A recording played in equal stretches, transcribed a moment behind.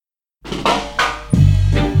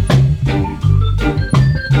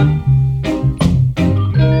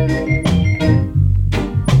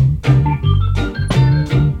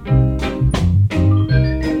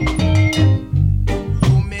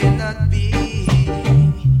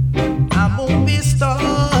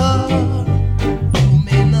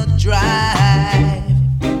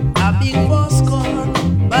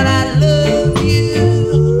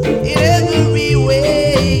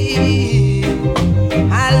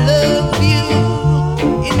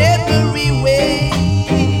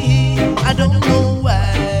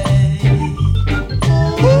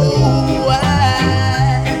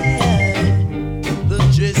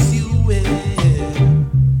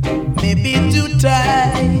you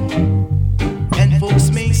tight. And folks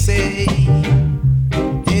may say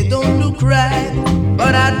they don't look right,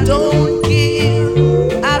 but I don't care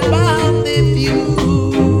about the view.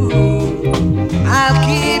 I'll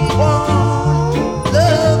keep on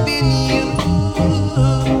loving you.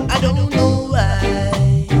 I don't know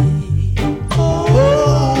why.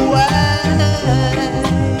 Oh, why?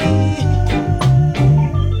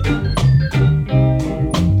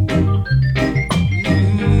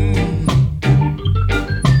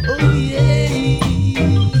 Oh, yeah.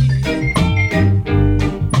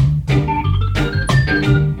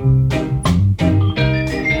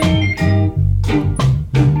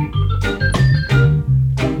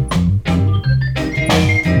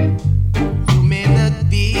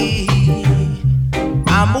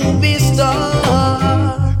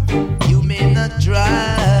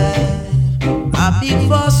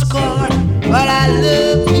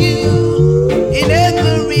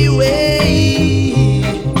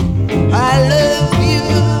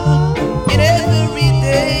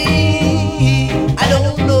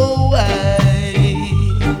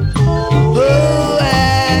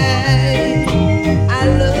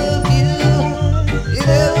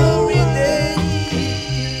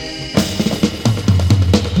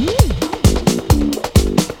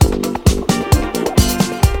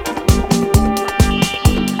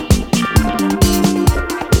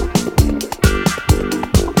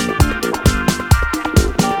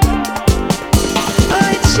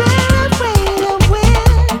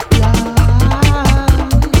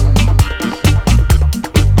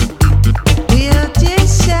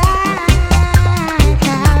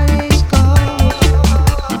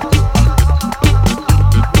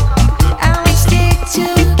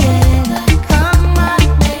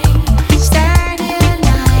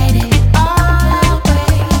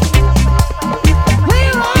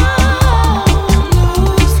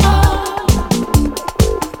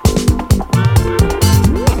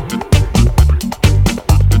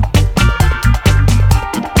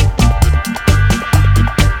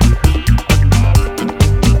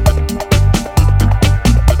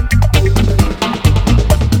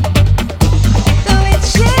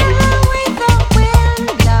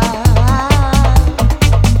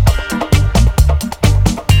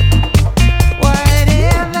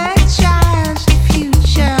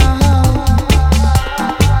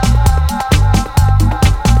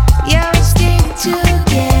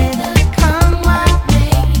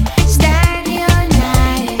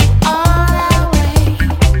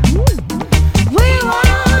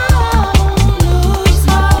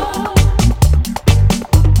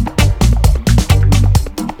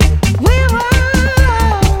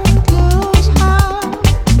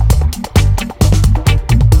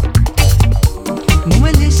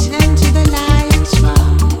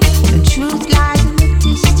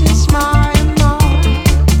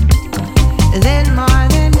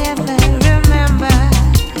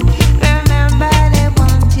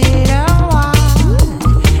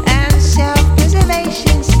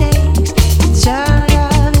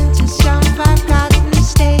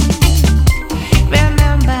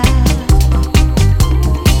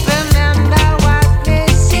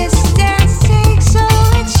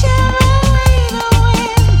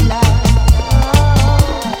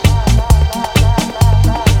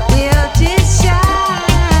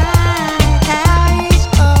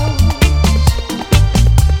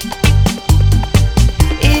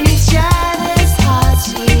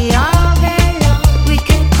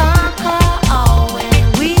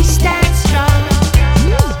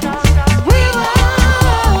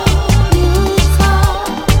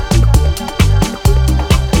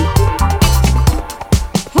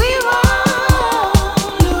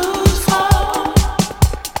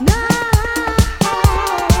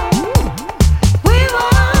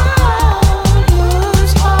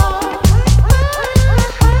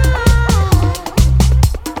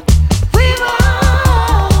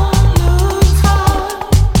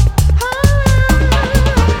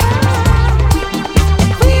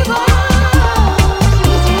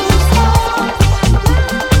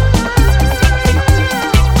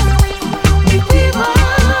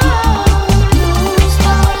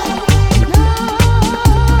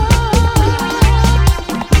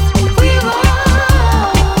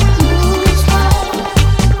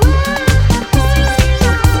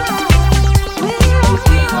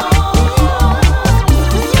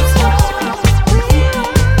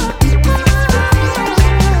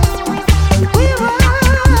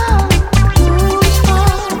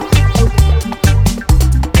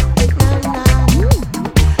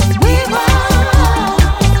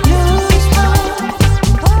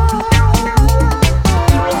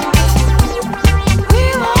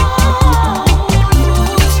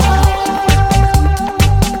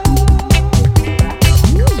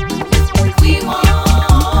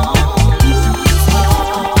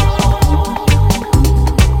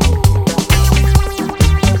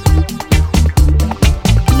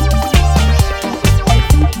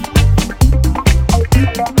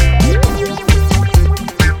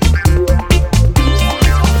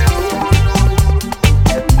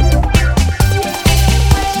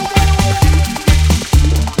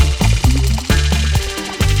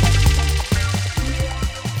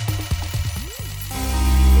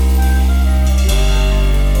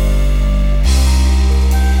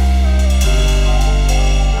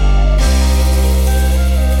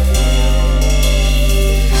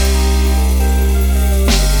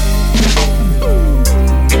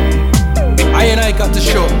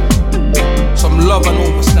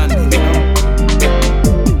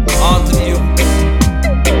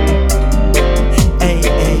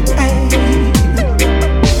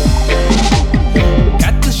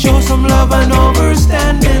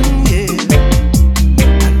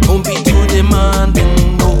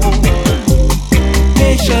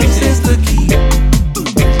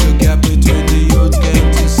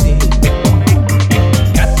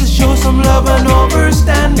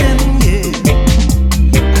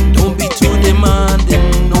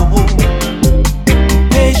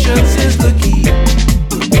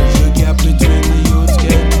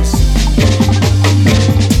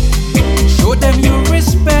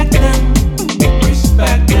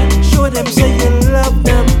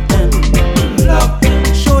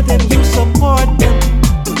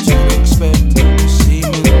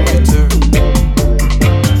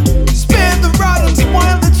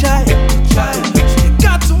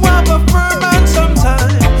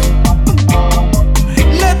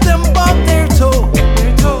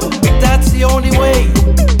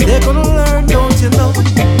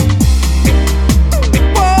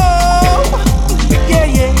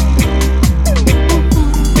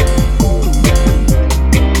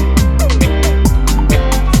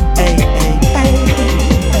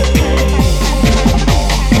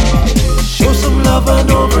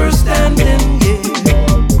 overstanding, yeah.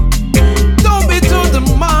 Don't be too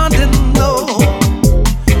demanding, no.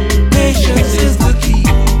 Patience is the key.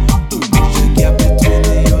 Bridge the gap between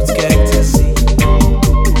the youths get to see.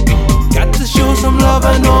 Got to show some love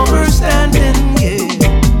and overstanding, yeah.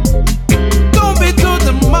 Don't be too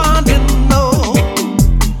demanding, no.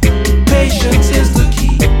 Patience is the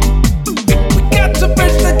key. We got to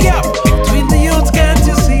bridge the gap between the youths get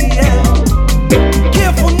to see, yeah.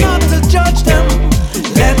 Careful not to judge them.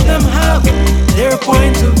 Let them have their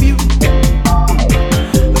point of view.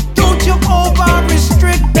 Don't you over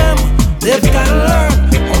restrict them. They've got to learn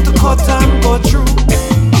how to cut and go through.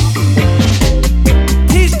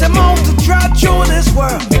 Teach them how to trot through this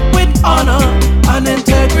world with honor and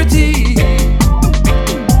integrity.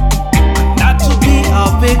 Not to be a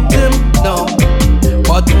victim, no,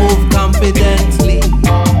 but move confidently.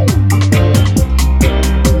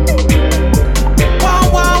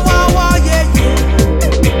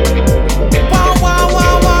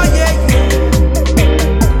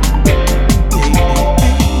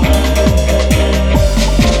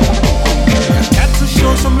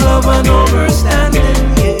 Love and overstanding,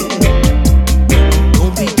 yeah.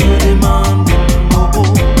 Don't be too demanding, no.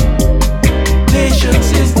 Patience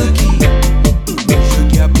is the key. Bridge the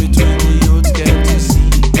gap between the youths get to see,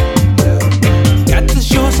 yeah. Got to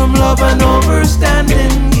show some love and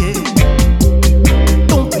overstanding, yeah.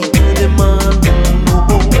 Don't be too demanding, no.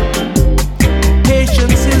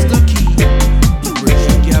 Patience is the key. Bridge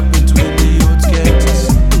the gap between the youths get to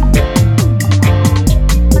see.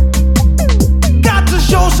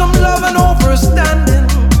 Show some love and overstanding.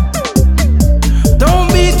 Don't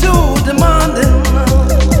be too demanding.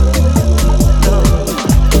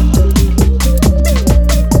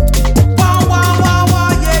 Wow, wow, wow,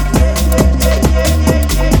 wow, yeah, yeah, yeah, yeah,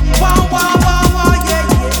 yeah. Wow, wow, wow, wow, yeah,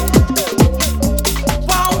 yeah.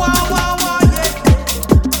 Wow, wow, wow, wow, yeah.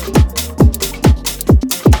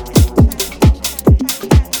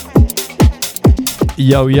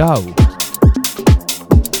 Yo, yo.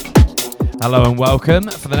 Hello and welcome.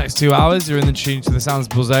 For the next 2 hours, you're in the tune to the sounds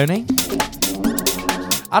of Borzoni.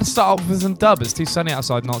 I'd start off with some dub. It's too sunny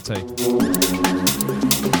outside not to.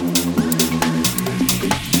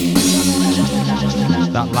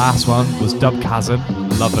 That last one was Dub Chasm,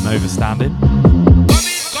 Love and Overstanding.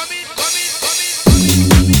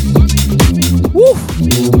 Woo!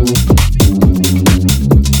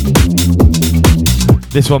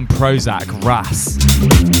 This one, Prozac, Ras,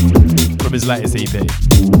 from his latest EP.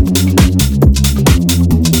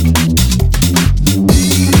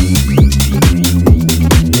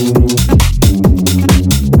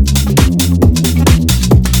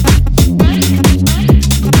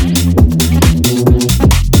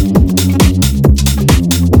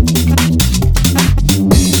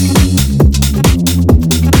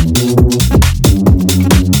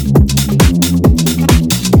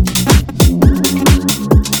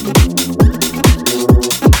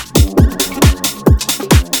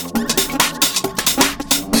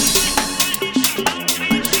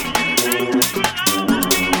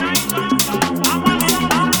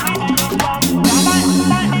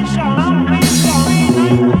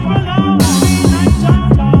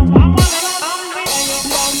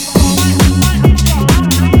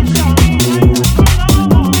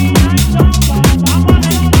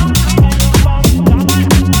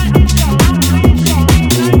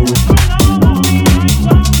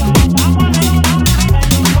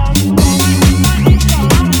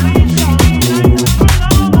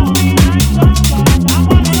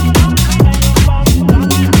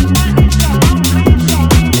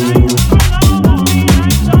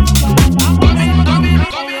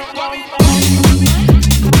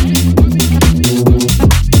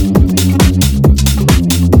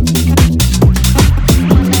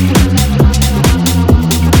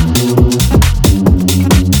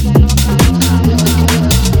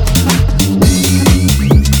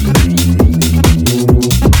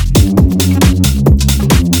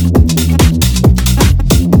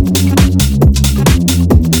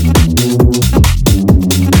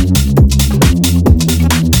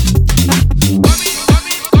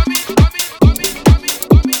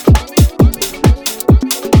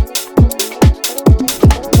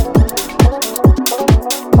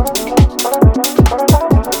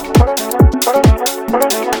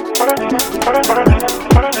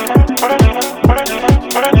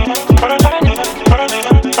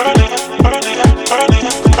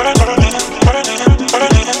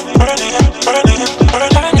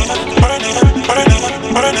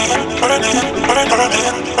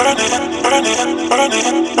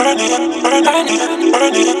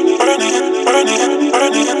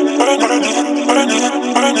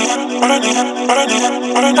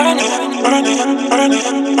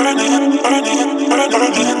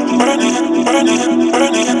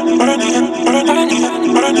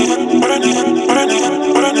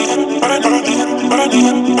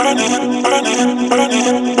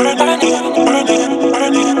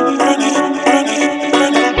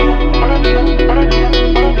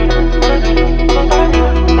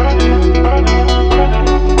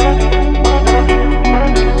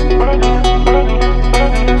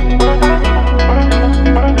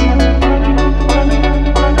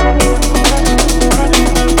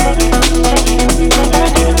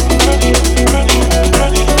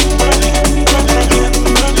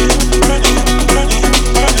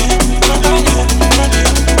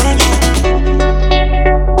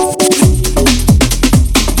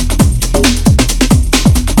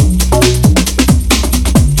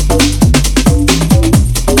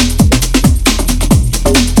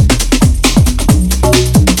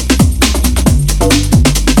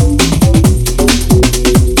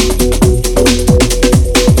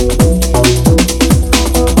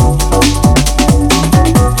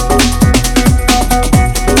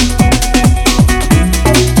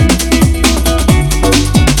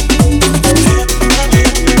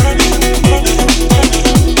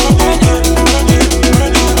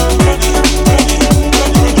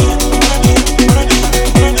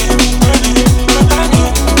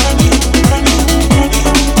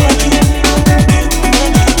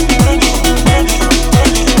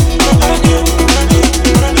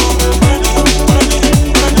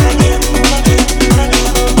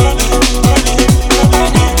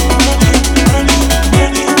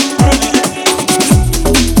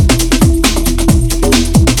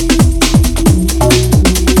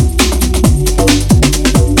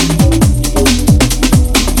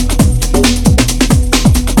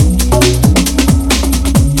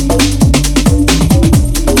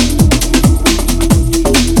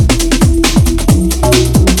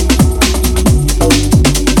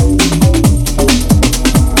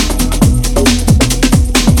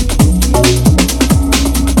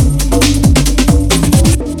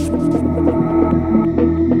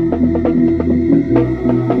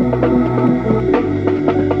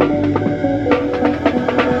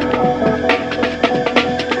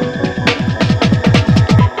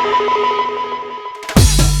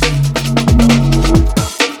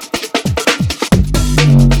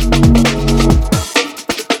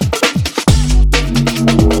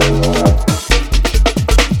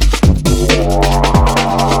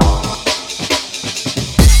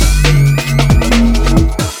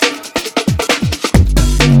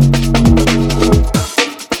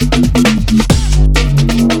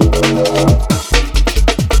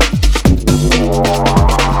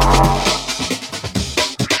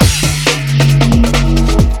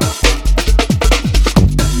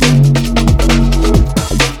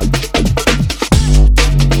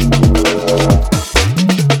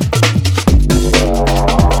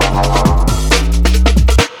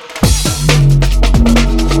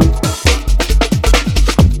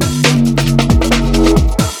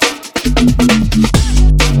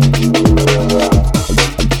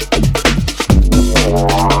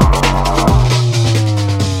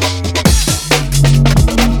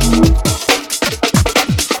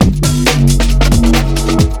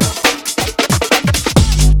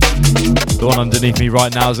 The one underneath me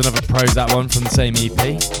right now is another Prozac one from the same EP,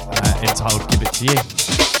 entitled Give It To You.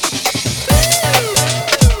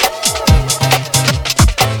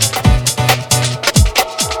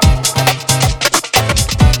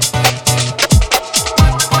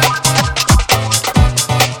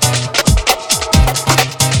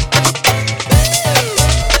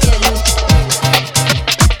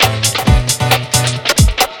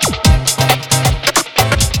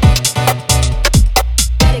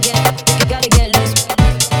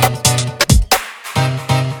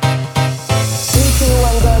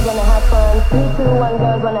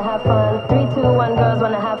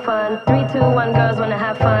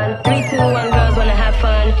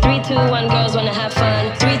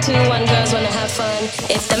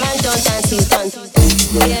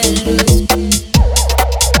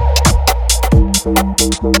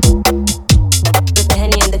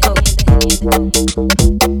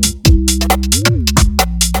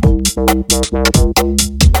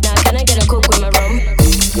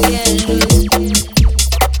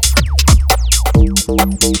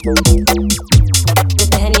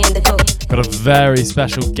 Very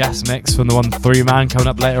special guest mix from the 1-3 man coming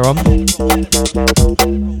up later on.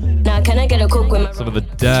 Now can I get a cook with my Some of the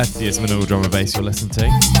dirtiest minimal drum and bass you'll listen to.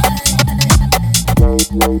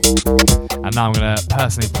 And now I'm going to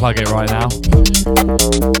personally plug it right now.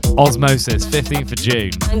 Osmosis, 15th of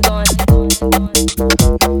June. I'm gone. At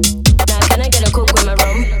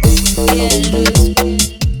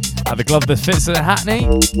the glove that fits in a Hackney,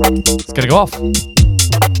 it's gonna go off. How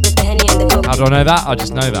do I know that? I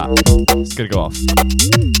just know that. It's gonna go off.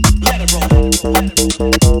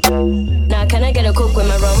 Now can I get a coke with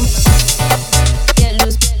my rum? Get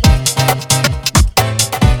loose.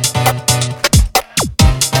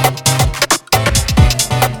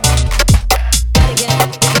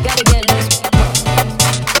 Gotta get loose.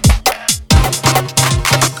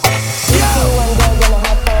 3, 2, 1, girls wanna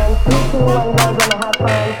have fun. 3, 2, 1, girls wanna have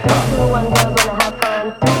fun. 3, 2, 1, girls wanna have fun.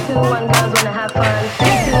 3, 2, 1, girls wanna have fun.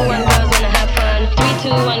 3, 2, 1, girls wanna have fun. 3, 2,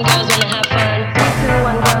 1, girls wanna have fun. 3, 2,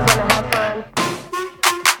 1, girls wanna have fun.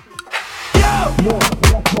 No,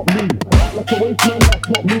 that's not me. Like a waste man, that's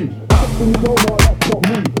not me. Something no more, that's not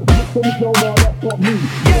me. Something no more, that's not me.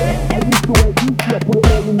 I used to wear Gucci, I put it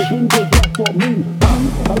all in the bin, 'cause that's not me.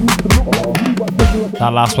 I used to look like you, but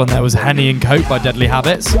That last one there was Henny and Coke by Deadly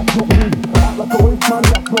Habits. that's not me. Like a waste man,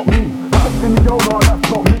 that's not me. Something no more, that's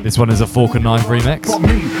not me. This one is a Fork and Knife remix.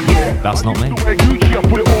 That's not me. I used to wear Gucci, I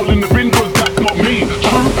put it all in the bin, 'cause that's not me.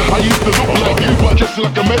 I used to look like you, but just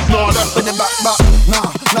like a mess, nah, that's With the back,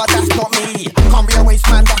 nah, that's not me. Can't be a waste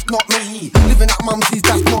man, that's not me. Living at mumsy's,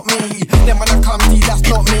 that's not me. Then when I come to you, that's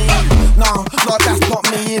not me. No, that's not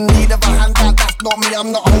me. In need of a handout, that's not me.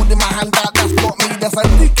 I'm not holding my hand out, that's not me. There's a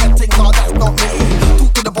dickhead thing, no, that's not me.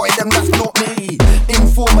 Talk to the boy, them, that's not me.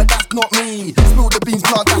 Informer, that's not me. Spill the beans,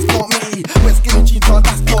 no, that's not me. Wear skinny jeans, no,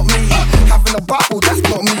 that's not me. Having a battle, that's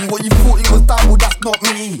not me. What you thought it was double, that's not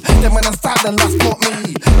me. Then when I'm silent, that's not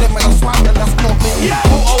me. Then when I'm swagging, that's not me.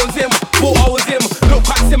 Thought I was him, look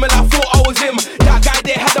quite similar, thought I was him. That guy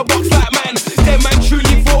there had a box like man, them man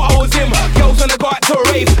truly thought I was him. Girls wanna go out to a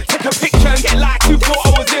rave, take a picture and get like who thought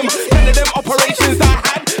I was him. None of them operations that I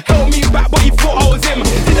had held me back, but he thought I was him.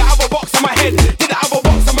 Did I have a box on my head? Did I have a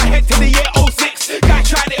box on my head till the year 06? Guy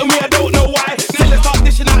tried it on me, I don't know why. Till I start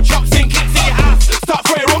dishing out chops and kicks in your house, start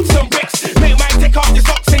throwing rocks and bricks. Make man take off the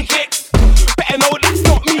socks and kicks. Better know that's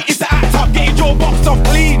not me, it's the act up, get your box off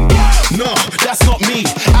clean. No, that's not me.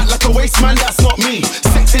 Act like a waste man, that's not me.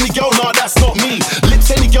 Sex any girl, nah, that's not me.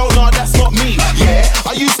 Lips any girl, nah, that's not me. Yeah,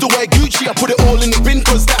 I used to wear Gucci, I put it all in the bin,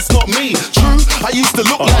 'cause that's not me. True, I used to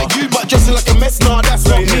look like you, but dressing like a mess, nah, that's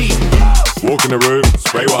not me. Walk in the room,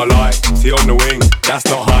 spray what I like. Tea on the wing, that's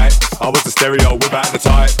not hype. I was the stereo without the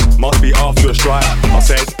type. Must be after a strike. I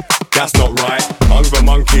said, that's not right. Hungry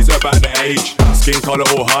monkeys about the age. Skin colour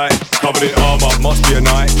all high. Covered in armour, must be a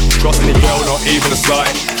night. Trust any girl, not even a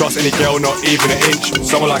slight. Trust any girl, not even an inch.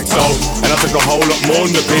 Someone like Soul, and I took a whole lot more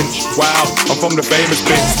than a pinch. Wow, I'm from the famous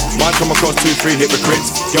bits. Mine come across 2-3 hypocrites.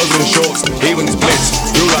 Girls in the shorts, even the splits.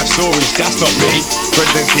 Real life stories, that's not me.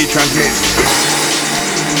 President he transmits.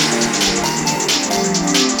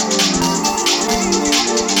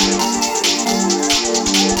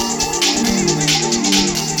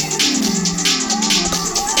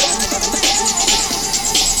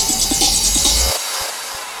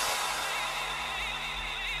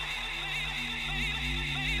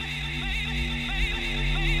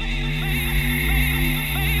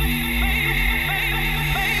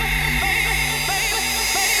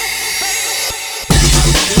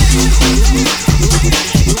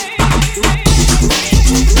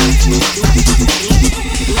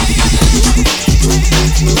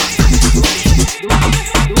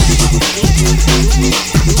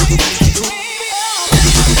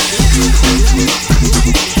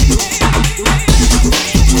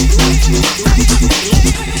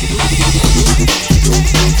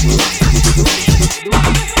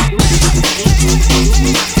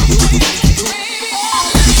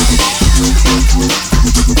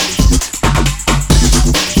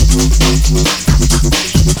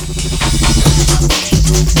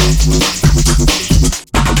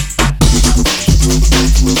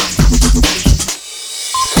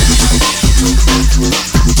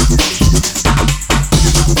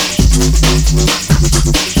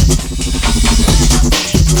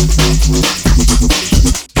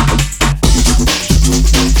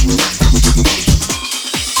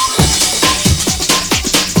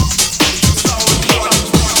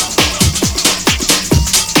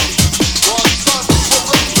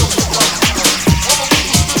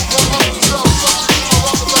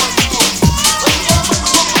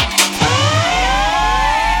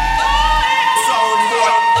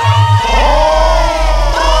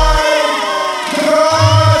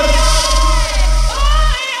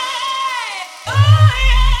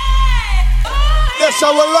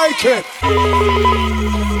 How I like it.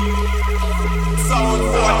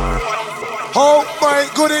 Oh my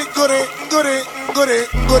goody, goody, goody, goody,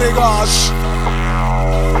 goody gosh.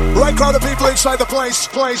 Right crowd of people. people inside the place.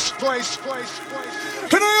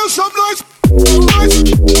 Can I hear some noise?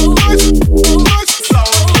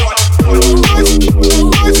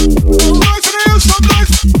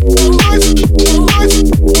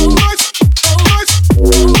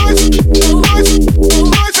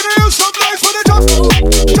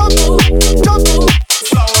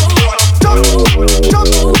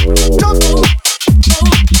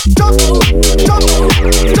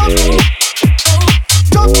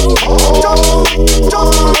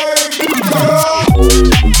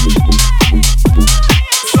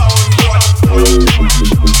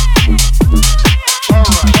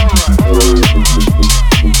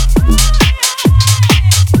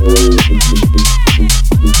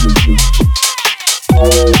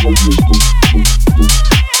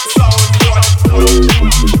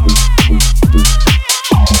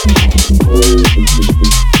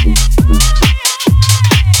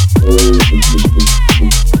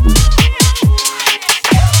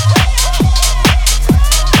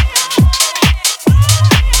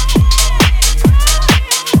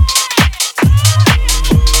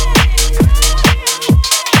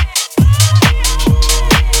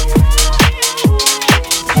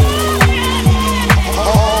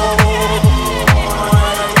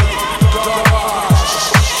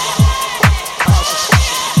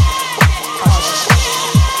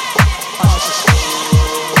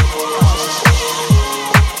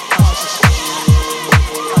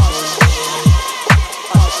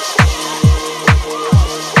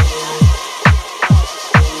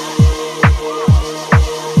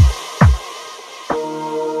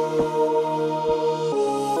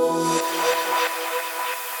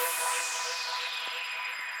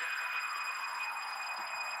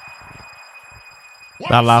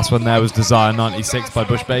 That last one there was Desire 96 by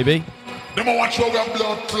Bush Baby.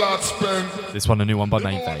 This one a new one by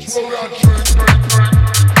Main Phase.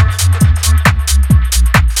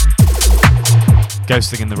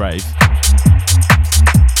 Ghosting in the Rave.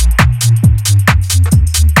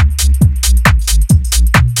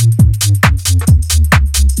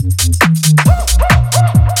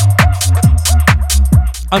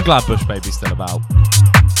 I'm glad Bush Baby's still about.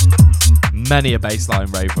 Many a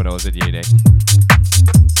bassline rave when I was in uni.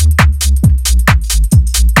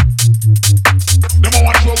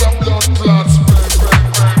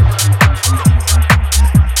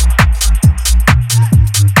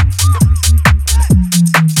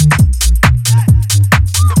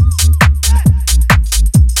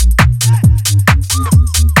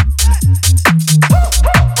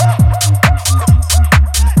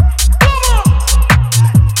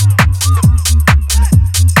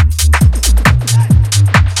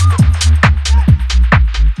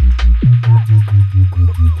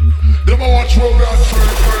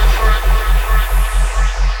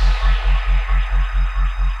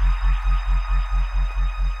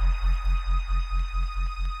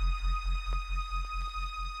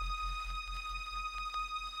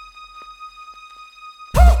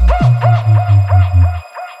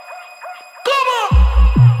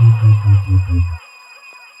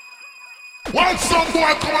 While some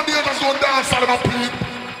boy come on here just go dance all of my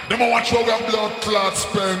peep. Them a watch how we a blood clot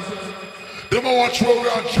spend. Them a watch how we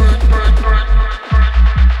a drink.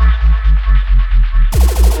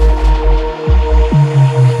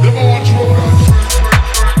 Them a watch how we a drink.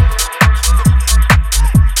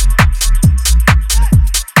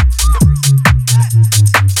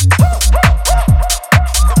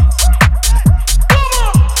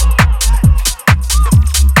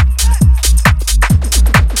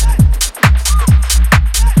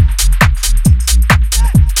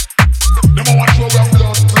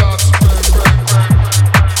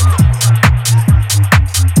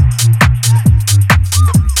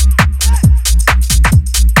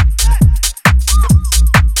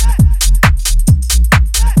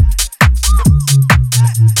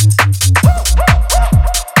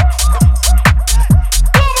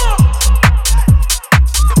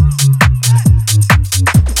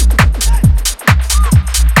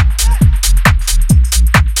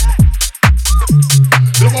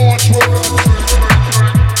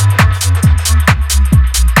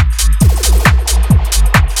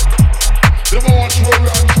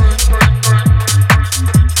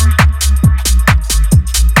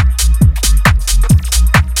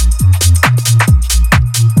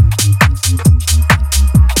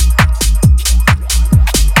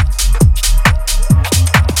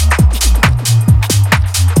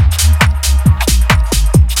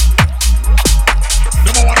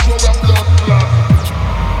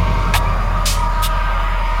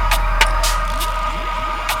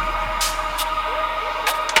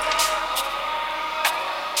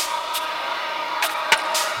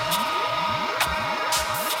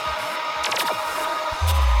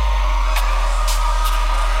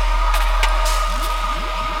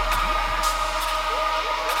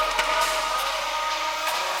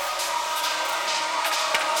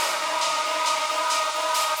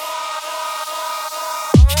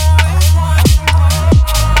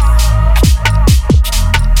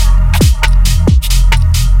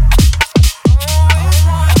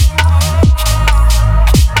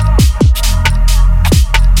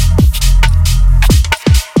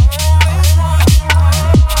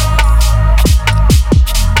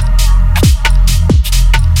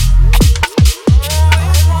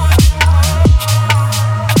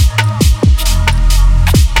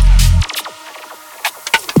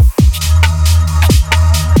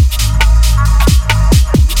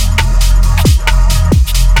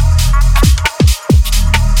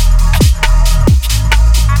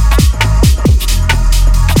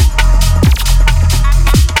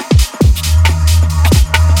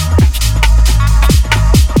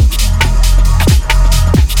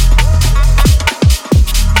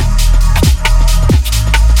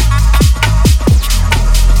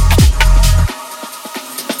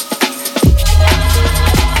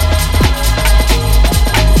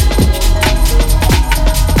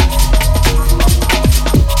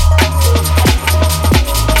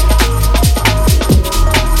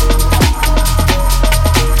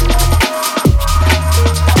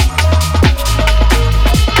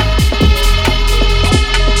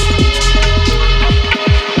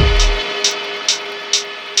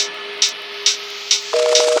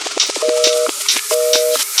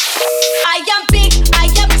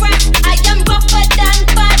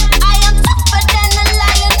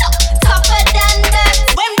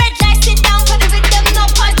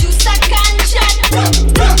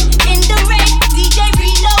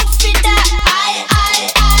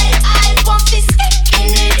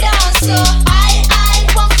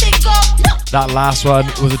 That last one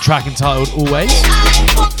was a track entitled Always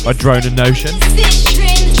by Drone and Notion.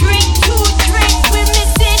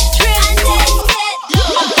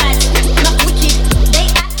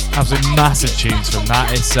 Absolutely massive tunes from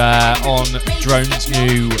that. It's on Drone's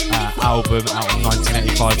new album out on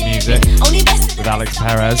 1985 Music with Alex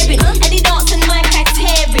Perez.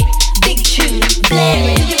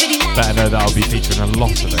 Better know that I'll be featuring a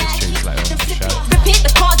lot of those tunes later on the show.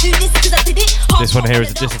 This one here is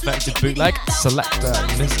a disaffected bootleg. Selector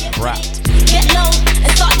Miss Brat. Get low and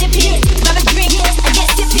start dipping. Grab a drink and get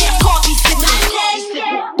tippy. I can't be slipping.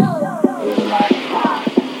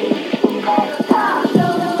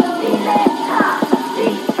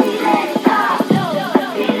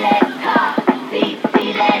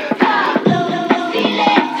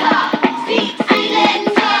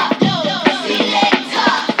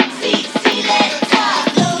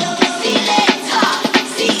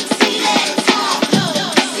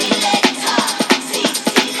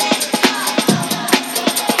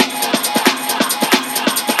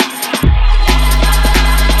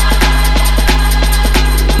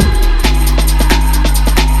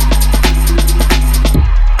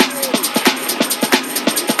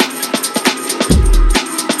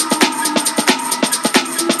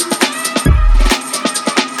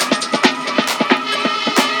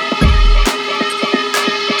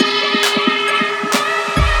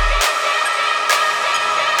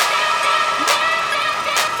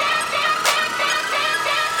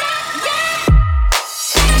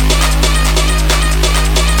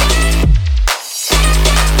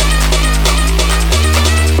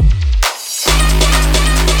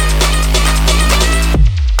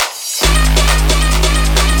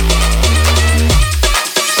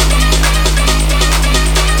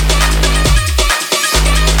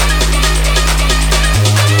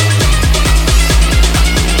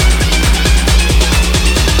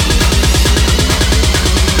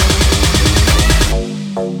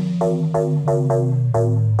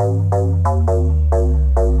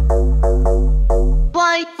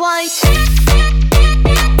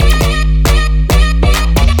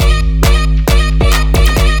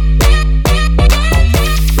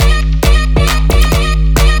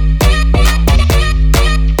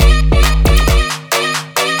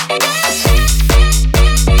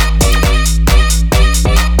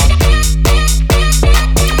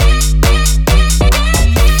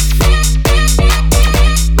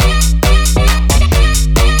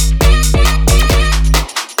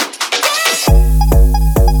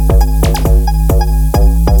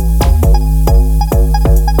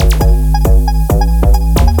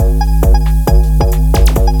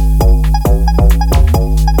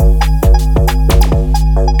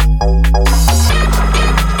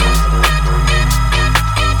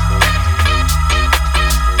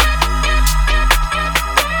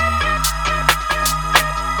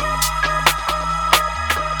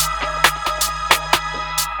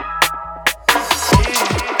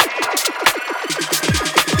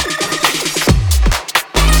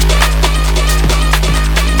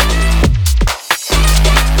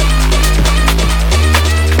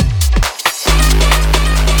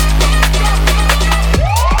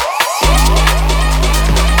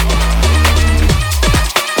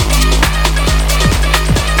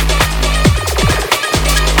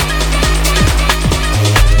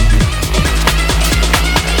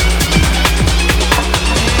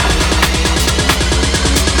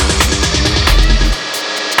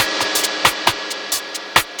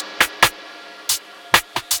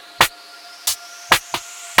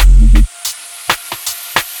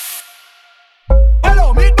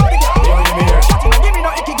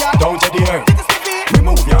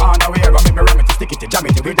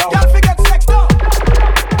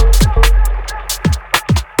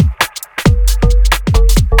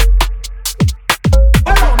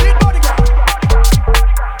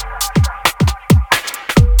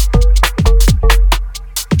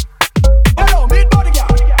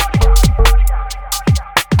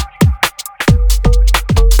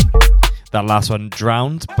 That last one,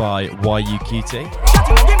 Drowned by YUQT.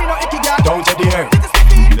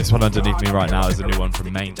 This one underneath me right now is a new one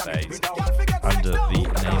from Mainstays under the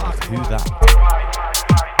name of Who That.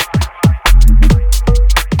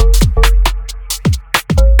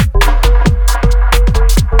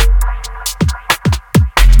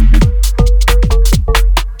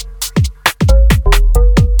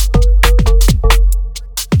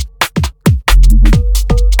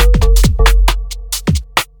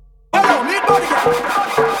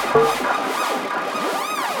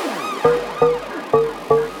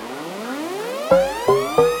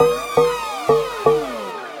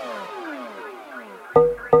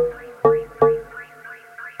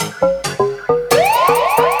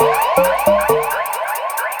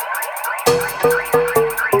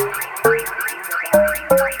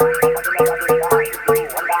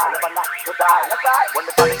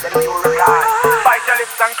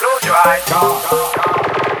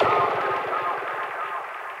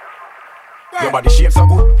 your body shape so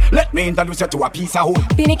good. Let me introduce you to a piece of wood.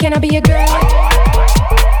 Beanie, can I be your girl?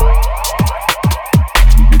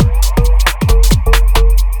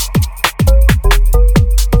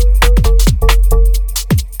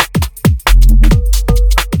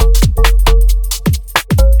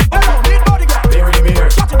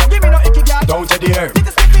 Don't you dare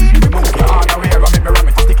remove your underwear and make me ram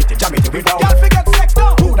it, stick it, jam it, without. Y'all forget sex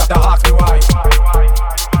now. Who that ask me why?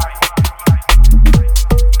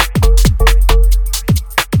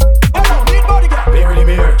 Clear the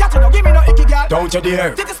mirror. Give me no icky, girl. Don't you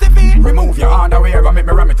dare remove your underwear and make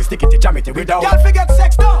me ram it, stick it, jam it, without. Y'all forget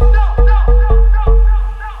sex now.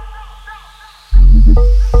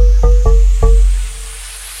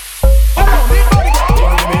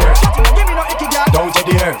 Don't you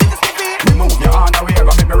dare remove your underwear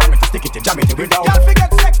and make me ram it, stick it, jam it, without. Y'all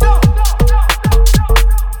forget sex now.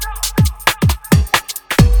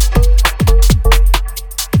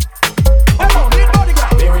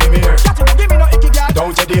 Clear the mirror.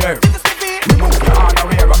 Don't you dare remove your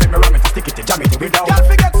underwear and make me ram it, stick it, jam it, without. Y'all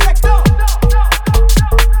forget sex now.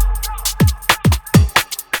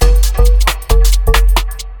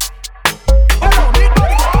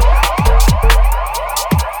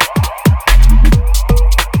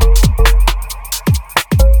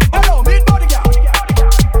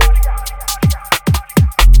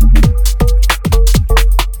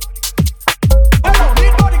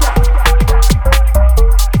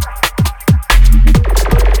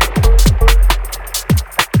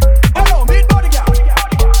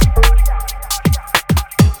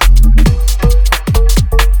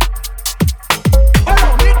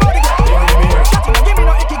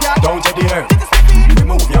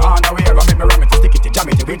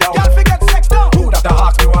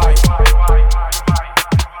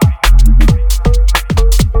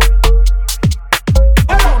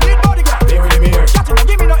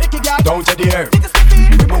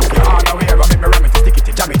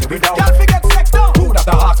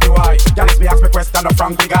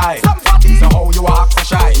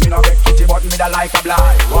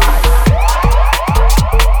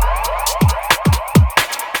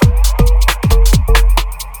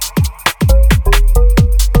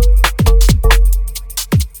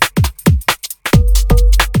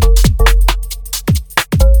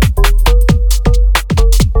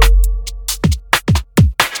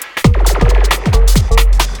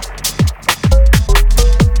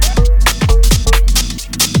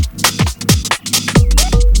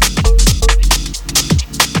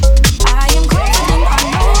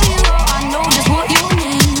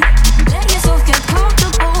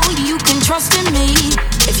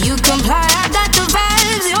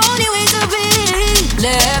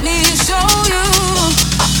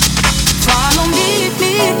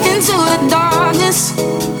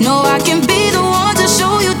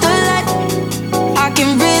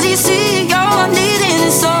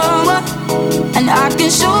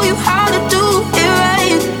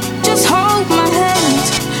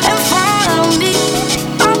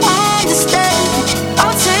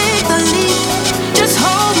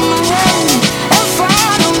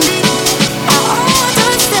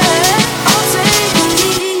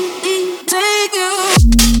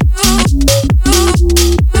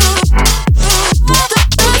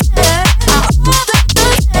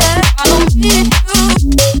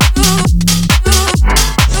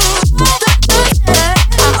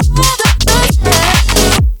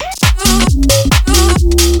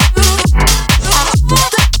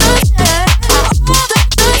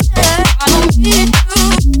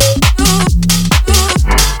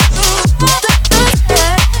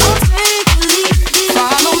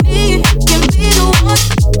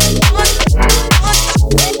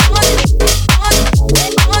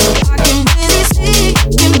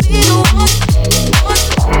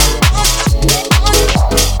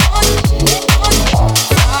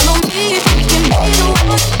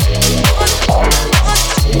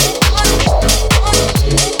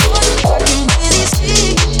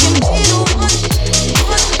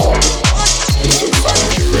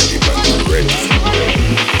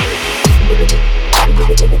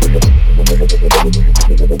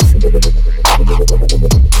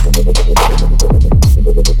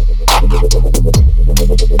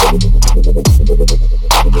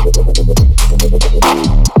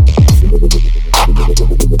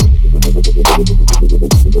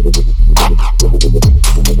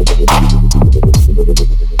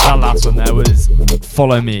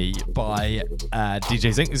 Follow Me by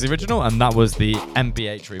DJ Zinc is the original, and that was the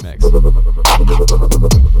MBH remix.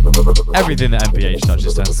 Everything that MBH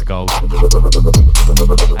touches turns to gold.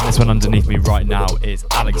 And this one underneath me right now is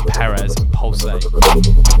Alex Perez, Pulsate.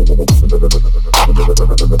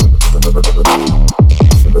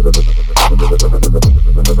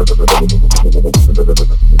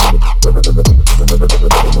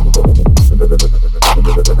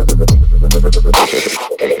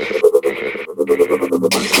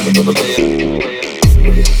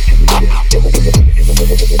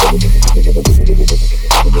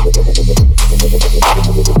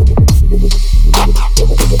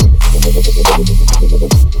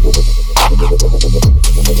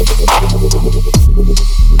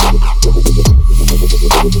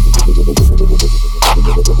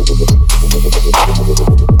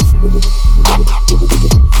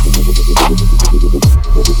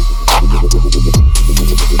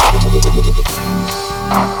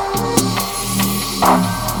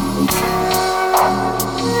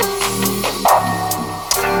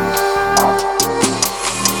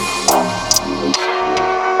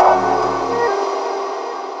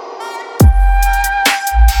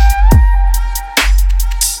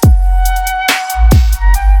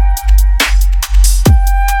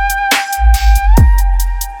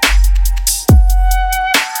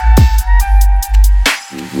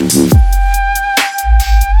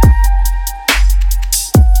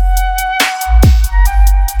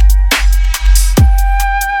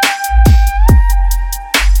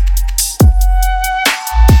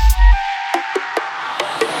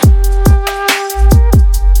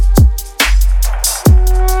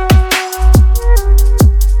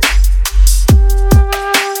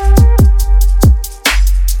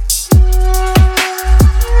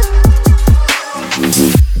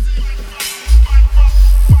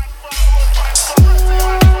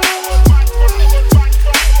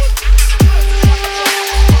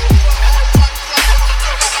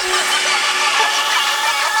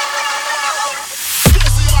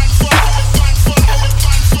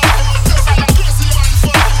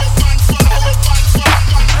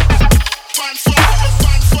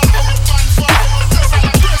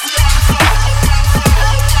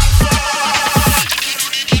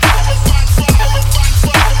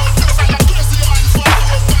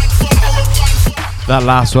 That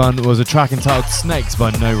last one was a track entitled Snakes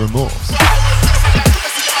by No Remorse.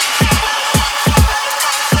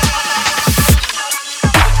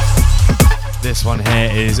 This one here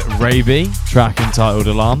is Raby, track entitled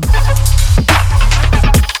Alarm.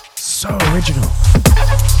 So original.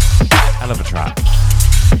 Hell of a track.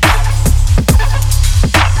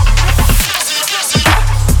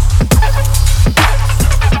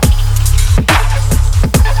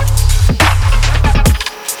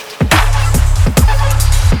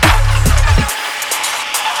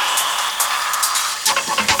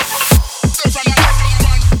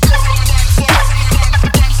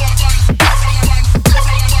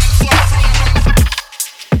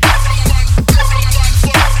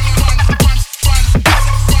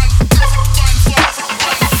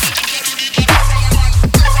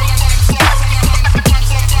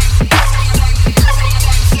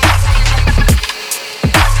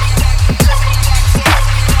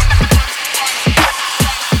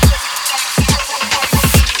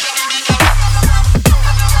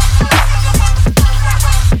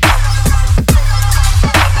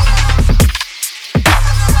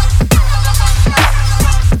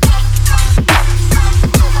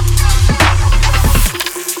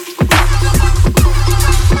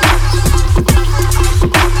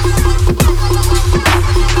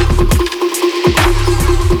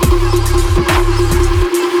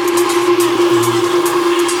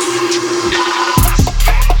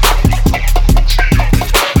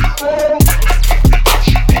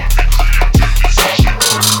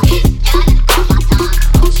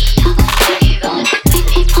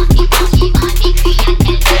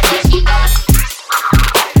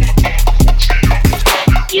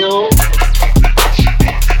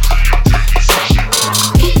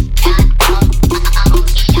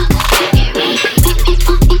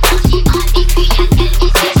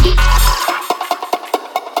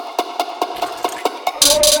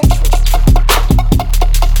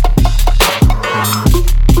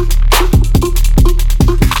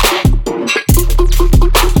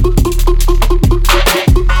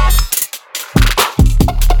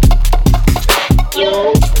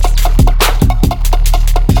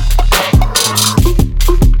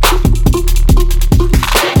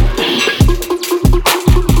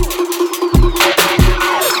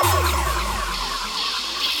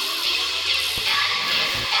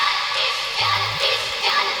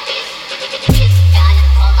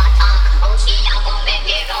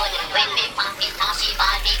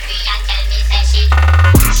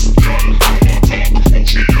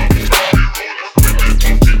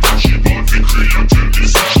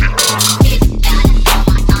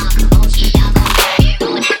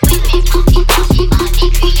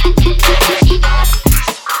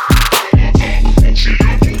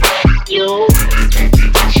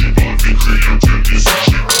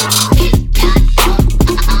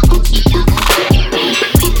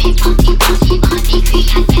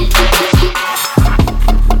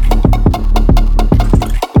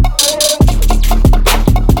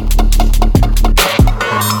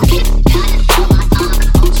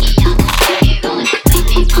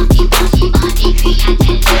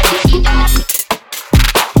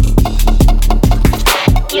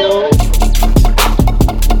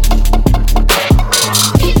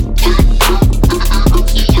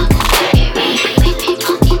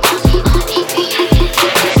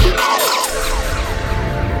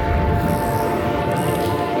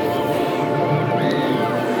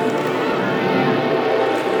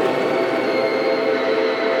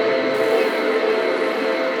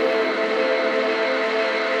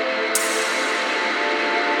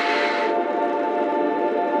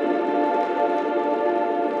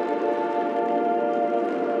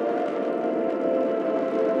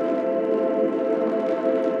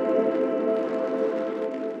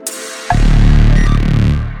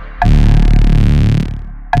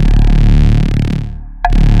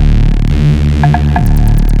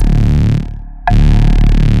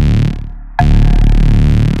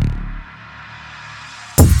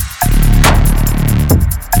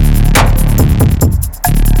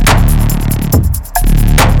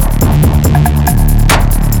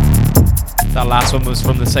 last one was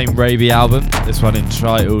from the same Raby album. This one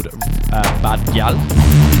entitled Bad Gal.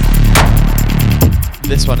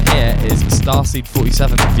 This one here is Starseed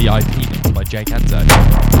 47 VIP mix by Jake Enzo.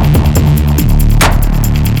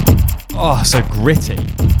 Oh, so gritty.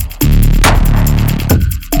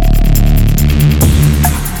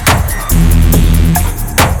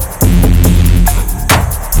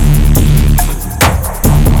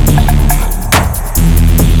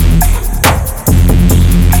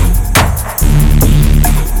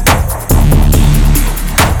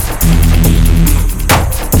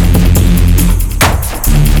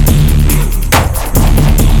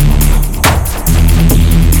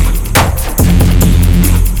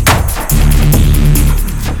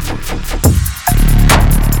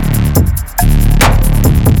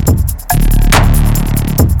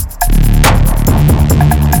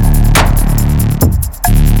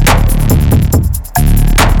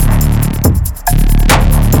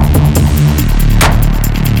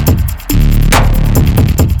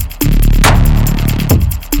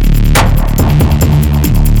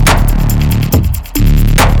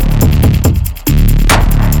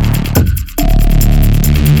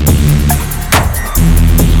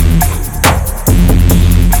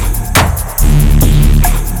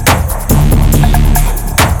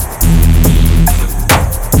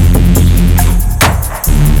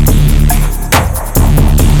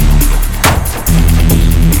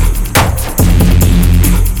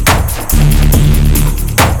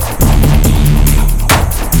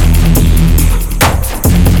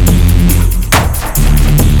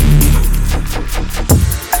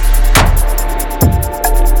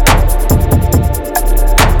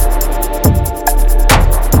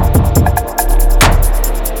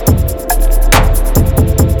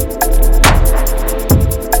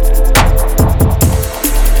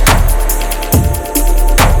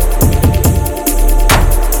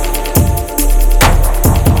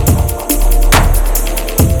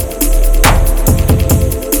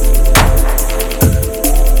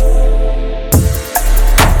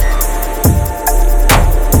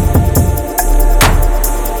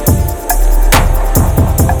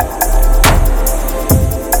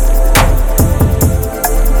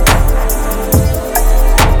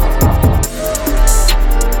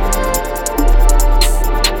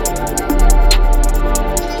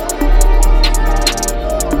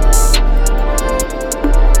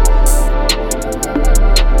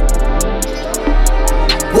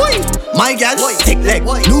 My gal, thick leg,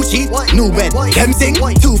 new sheet, new bed. Them sing,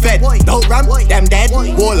 two fed, don't ram, them dead.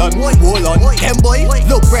 Wall on, them boy,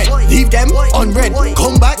 look bread, leave them on red.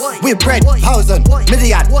 Come back with bread, 1,000,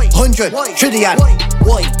 million, 100, trillion.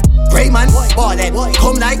 Boy, grey man, ball head,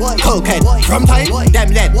 come like cokehead. From time, them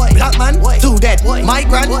lead, black man, two dead. My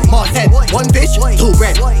grand, more head, one fish, two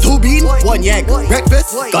bread, two bean, one egg.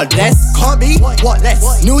 Breakfast, God bless, can't be, what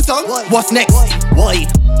less? New song, what's next? Boy,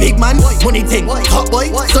 big man, money thing, top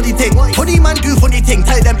boy, study thing. Funny man do funny thing,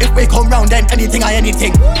 tell them if we come round then anything I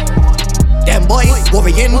anything. Them boy,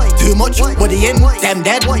 worrying, too much, worrying. Them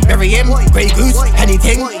dead, bury him, grey goose,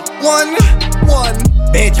 anything. One,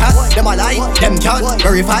 bitch hat, them I lie, them can't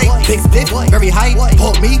verify. Big split, very high,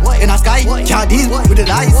 put me in a sky, can't deal with the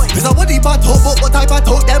lies. This a body bad talk, but what type of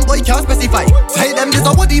talk, them boy can't specify. Say them this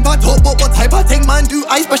a body bad talk, but what type of thing man do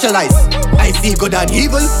I specialize? I see good and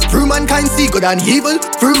evil, through mankind see good and evil.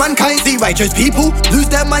 Through mankind see righteous people, lose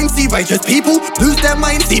their mind see righteous people. Lose their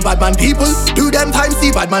mind see bad man people, do them time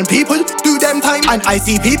see bad man people. Do them time and I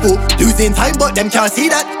see people losing time but them can't see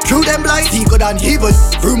that. Through them blind see good and evil,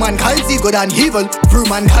 through mankind see good and evil. Through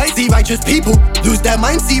mankind see righteous people, lose their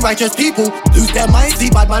mind see righteous people. Lose their mind see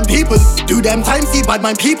bad man people, do them time see bad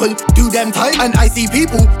man people. Do them time and I see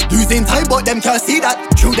people losing time but them can't see that.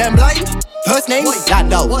 Through them blind. First name,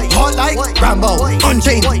 Lando, hard like Rambo,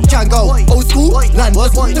 Unchained, Django, old school, land was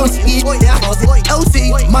just eat, LC,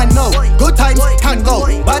 man no, good times can go,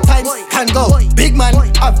 bad times can go, big man,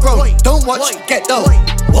 I've grown, don't watch, get dough,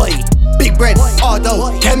 boy, big bread,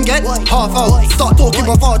 Ardo, can get half out, start talking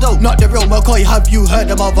bravado, not the real McCoy, have you heard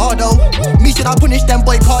of Marvado? Me should I punish them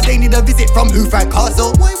boy card, they need a visit from Who Frank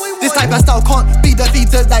Castle, this type of style can't be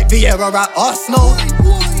defeated like Vieira at Arsenal.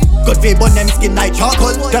 Good feel on them skin like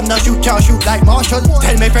charcoal. Them not shoot, can't shoot like Marshall.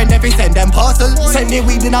 Tell my friend every send them parcel. Send me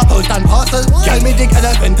weed in a post and parcel. Tell me dig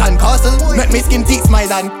elephant and castle. Make me skin teeth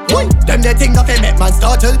smile and them they think nothing make man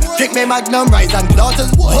startle. Drink me magnum, rise and plottle.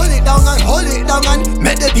 Hold it down and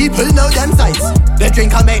make the people know them size. The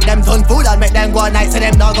drink and make them turn fool and make them go all night so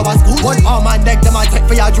them now go to school. One arm and leg them a take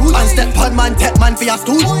for your drool. And step on man, tech man for your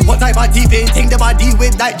stool. What type of TV thing them a deal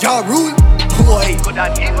with like jaw rule? Boy, good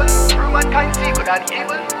and evil, through mankind see good and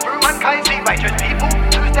evil. Through mankind see righteous people,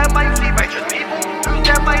 lose their mind see righteous people. lose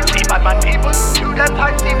their mind. See bad man people do them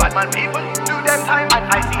time. See bad man people do them time. And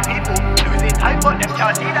I see people losing time, but them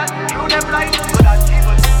can't see that. Through them lights, good at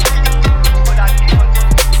people. Good at people.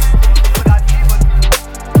 Good at people.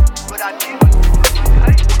 Good at people.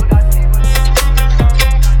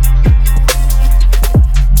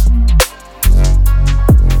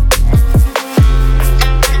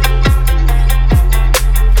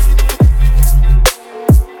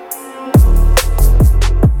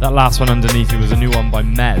 That last one underneath it was a new one by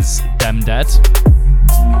Mez, Dem Dead.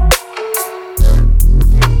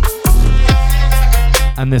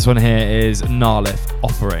 And this one here is Narlif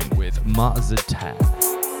Offering with Marzatan.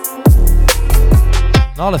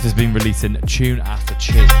 Narlif has been releasing tune after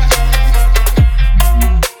tune.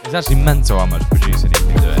 It's actually mental how much producing he's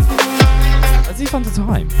been doing. Has he found the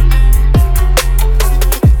time?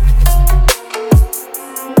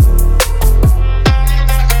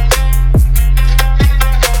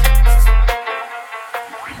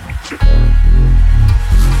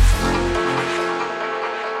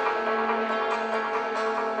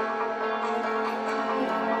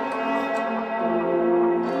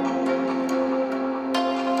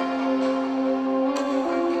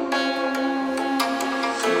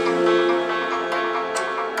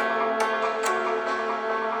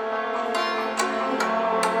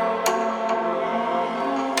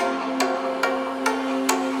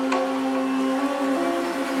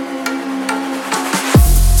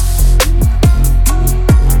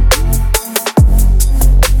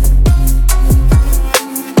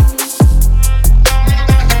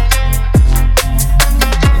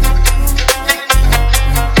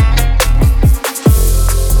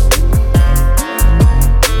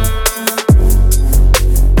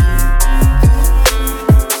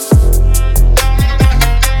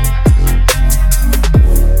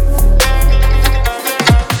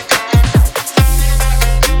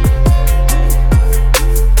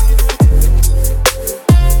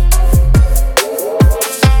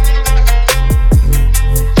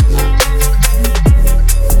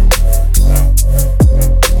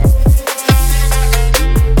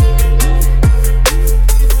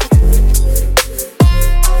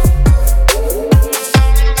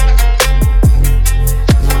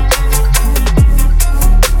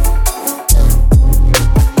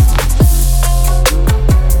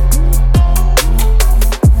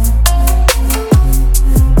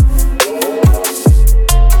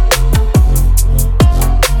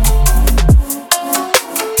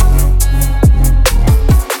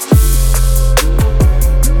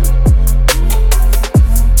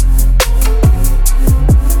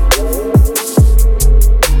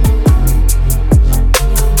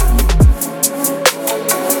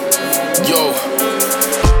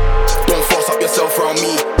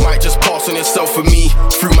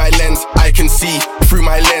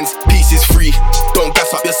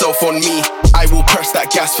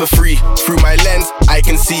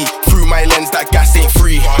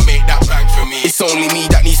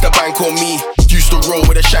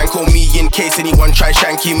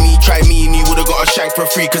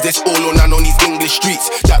 Cause it's all or none on these English streets.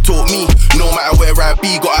 That taught me, no matter where I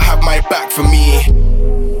be, gotta have my back for me.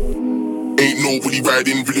 Ain't nobody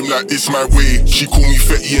riding rhythm like this my way. She call me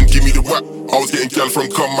Fetty and give me the whack. I was getting gal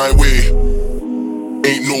from come my way.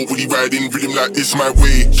 Ain't nobody riding rhythm like this my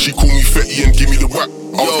way. She call me Fetty and give me the whack.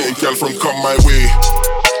 I was getting gal from come my way.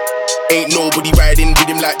 Ain't nobody riding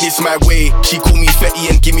rhythm like this my way. She call me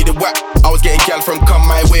Fetty and give me the whack. I was getting gal from come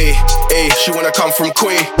my way. Ayy, she wanna come from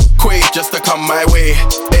Quay just to come my way.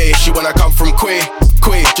 Ayy, she wanna come from Quay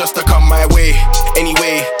just to come my way.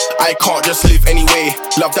 Anyway, I can't just live anyway.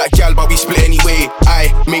 Love that gal but we split anyway.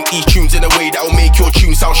 I make these tunes in a way that'll make your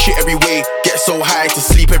tune sound shit every way. Get so high to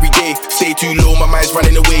sleep every day. Stay too low, my mind's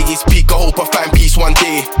running away. It's peak, I hope I find peace one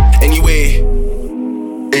day. Anyway,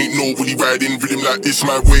 ain't nobody riding rhythm like this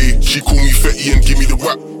my way. She call me Fetty and give me the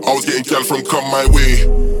whack. I was getting gal from come my way.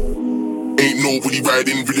 Ain't nobody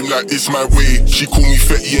riding rhythm like this my way. She call me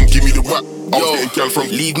Fetty and give me the whack. I was getting gal from.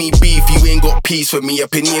 Leave me be if you ain't got peace for me.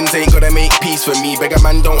 Opinions ain't gonna make peace for me. Beggar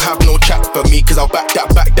man don't have no chat for me. Cause I'll back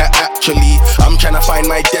that actually. I'm trying to find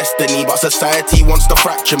my destiny, but society wants to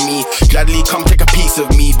fracture me. Gladly come take a piece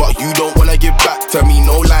of me, but you don't wanna give back to me.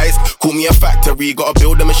 No lies, call me a factory. Gotta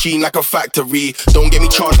build a machine like a factory. Don't get me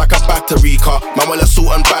charged like a battery car. Man will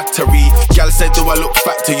assault and battery. Gal said do I look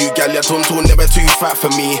fat to you? Gal your tonto never too fat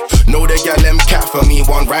for me. Know the gal them cat for me.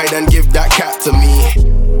 One ride and give that cat to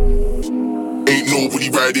me. Ain't nobody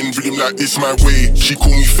riding rhythm like this my way. She call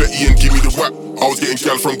me Fetty and give me the whack. I was getting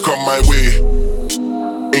gal from come my way.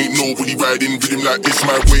 Ain't nobody riding rhythm like this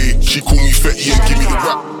my way. She call me Fetty and give me the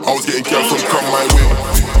whack. I was getting gal from come my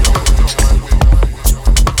way.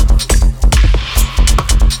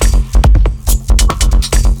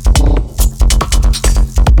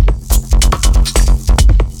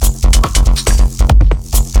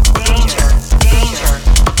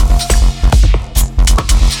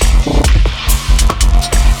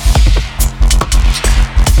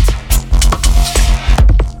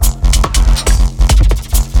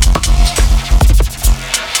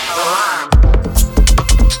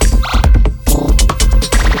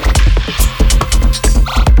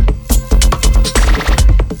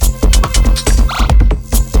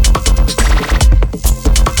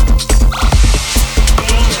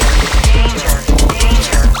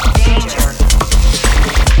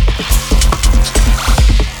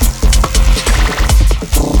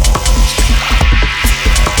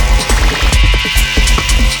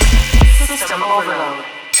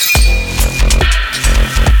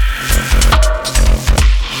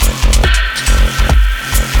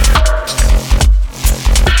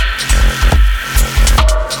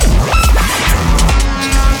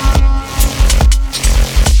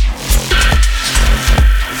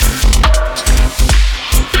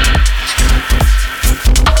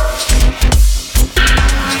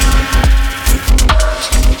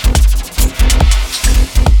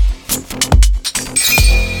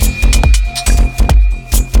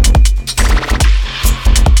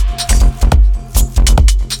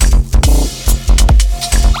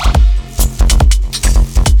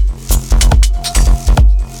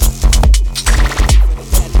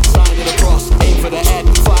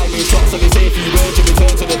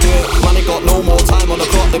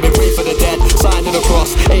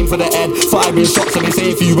 for the head. Firing shots and they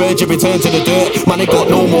say if you urge you return to the dirt. Man, they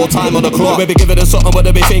got no more time on the clock. Maybe giving them something what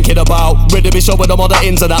they be thinking about. Ready to be showing them all the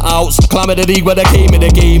ins and the outs. Climbing the league where they came in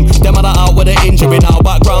the game. Them are out with the injury now.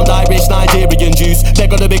 Background Irish, Nigerian juice.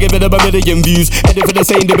 They're gonna be giving them a million views. Anything they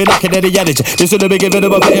saying they be lacking any energy. They should be giving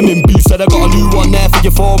them a vitamin boost. So they got a new one there for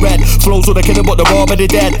your forehead. Flows with the killing but they're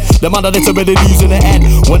already dead. The man are literally losing the head.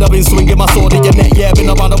 When I've been swinging my sword in your neck. Yeah,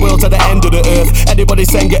 been around the world to the end of the earth. Anybody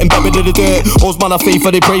saying getting buried in the dirt. Those man are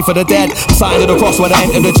faithful, they pray for the dead. Sign of the cross when they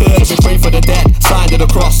enter the church. We pray for the dead. Sign of the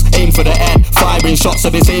cross, aim for the head. Firing shots so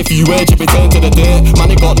they say if you urge you return to the dirt. Man,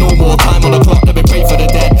 they got no more time on the clock. They be pray for the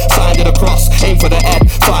dead. Sign of the cross, aim for the head.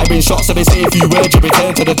 Firing shots so they say if you urge you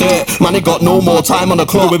return to the dirt. Man, they got no more time on the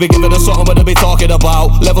clock. We be giving us something what they be talking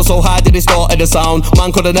about. Level so high that it started the sound.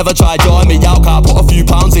 Man could have never tried join me out. Can't put a few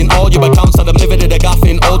pounds in all your accounts. So I'm living in the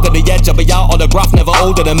gaffing. Old to the edge, I'll be out on the graph. Never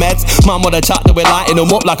older than meds. Man with a chat that we're lighting them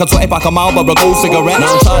up like a 20 pack of Marlboro Gold cigarette.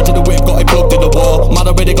 Now I'm charging the whip, got it plugged in the wall. Man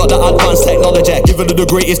already got the advanced technology. Giving it the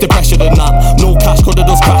greatest depression than that. No cash could have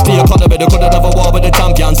just crashed the economy. They could have never war with the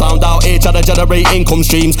champion. Sound out age had to generate income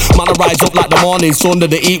streams. Man I rise up like the morning sun. That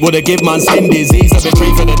they eat would have give man skin disease. I've been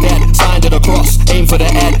free for the dead. Signed to the cross, aim for the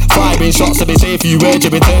head. Firing shots to be safe. You urge you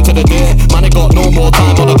return to the dirt. Man they got no more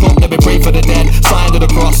time on the clock. They be pray for the dead. Signed to the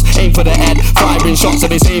cross, aim for the head. Firing shots to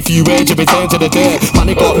be safe. You urge you return to the dirt. Man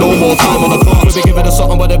they got no more time on the clock. We be giving us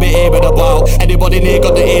something what they be hearing about. Anybody near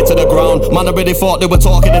got the ear to the ground. Man I really thought they were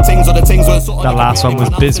talking the things or the things were something. That last one was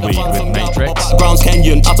Bizweed with Matrix.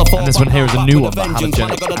 And this one here is a new one by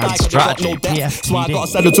Halogenic and Strategy, So I gotta PFTD.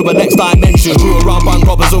 send it to the next dimension. Grew around bank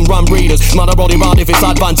robbers and ram breeders. Man I roll round if it's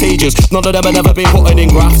advantageous. None of them have never been putting in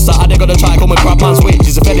graphs. So they gonna try come with crap man's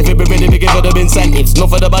wages. If anything be ready, we give them incentives.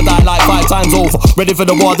 None of them have died like 5 times over. Ready for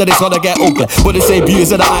the war that it's gonna get ugly. But they say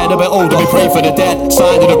views of the eye a bit older. We pray for the dead.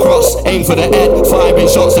 Sign of the cross, aim for the head. Firing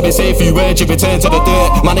shots to be safe. You urge you return to the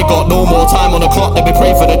dirt. Man they got no more time on the clock. They be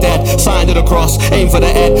pray for the dead. Sign of the cross, aim for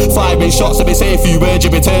the head. Firing shots to be safe. You urge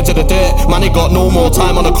you return to the dirt. Man they got no more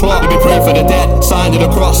time on the clock. They be pray for the dead. Sign of the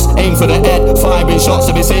cross, aim for the head. Firing shots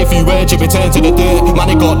to be safe. You urge you return to the dirt. Man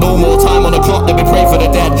they got no more time on the clock. They be pray for the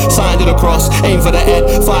dead. Sign of the cross, aim for the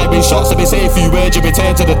head. Firing shots to be safe. You urge you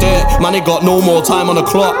return to the dirt. Man they got no more time on the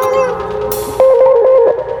clock.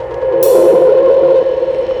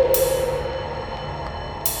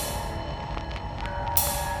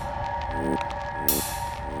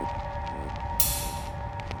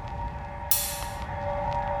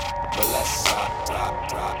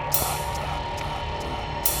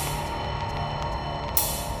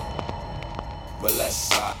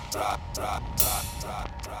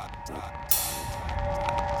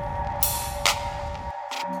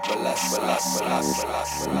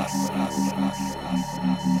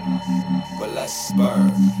 But let's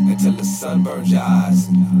burn until the sun burns your eyes.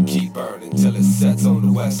 Keep burning till it sets on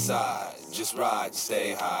the west side. Just ride,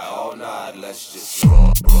 stay high all night. Let's just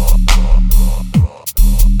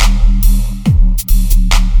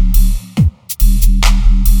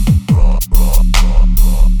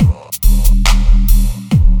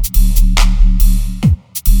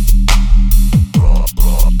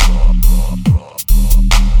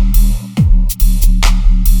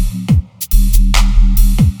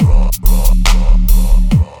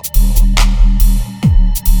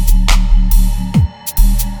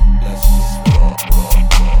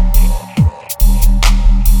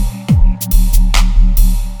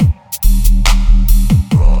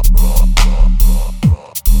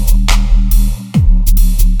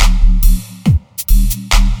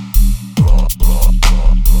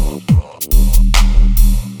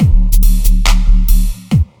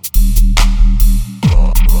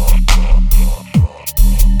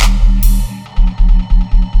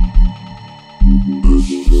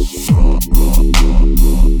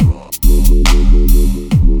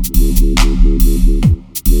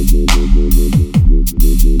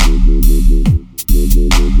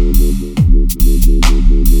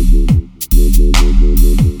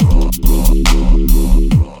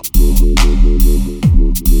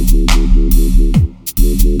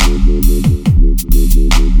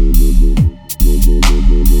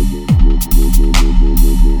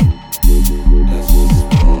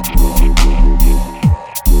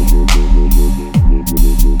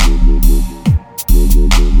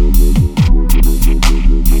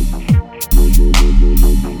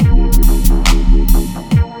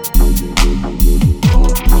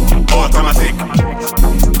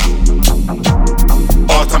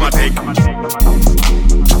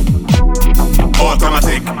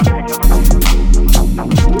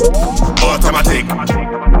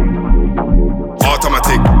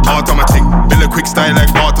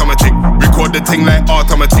Record the thing like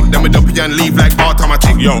automatic, then we dump it and leave like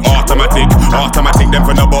automatic. Yo, automatic, them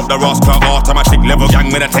for the bob, the roster, automatic. Level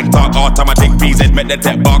gang with a tech talk, automatic. PZ met the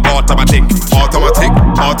tech bark, automatic. Automatic,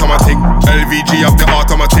 LVG of the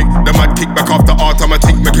automatic. The mad kick back off the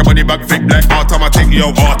automatic. Make your body back flip like automatic.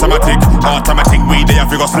 Yo, automatic, we there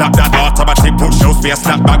if you go slap that automatic. Put shows for a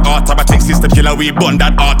snap back, automatic. System killer, we bun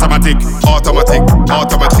that automatic. Automatic,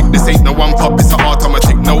 this ain't no one pop, it's an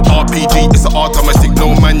automatic. No RPG, it's an automatic.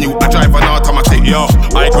 No manual, I drive an automatic. Yo,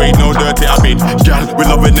 I grade no dirty habit. Girl, we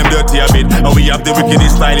loving them dirty habit. And we have the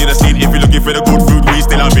wickedest style in the scene. If you're looking for the good food, we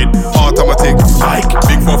still have it. Automatic, psych.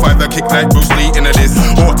 Big 4-5 that kick like Bruce Lee in a this.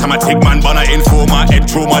 Automatic man, banner informer, head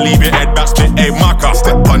trauma, leave your head back split, a marker.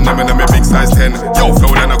 Step on them and I'm a big size 10. Yo,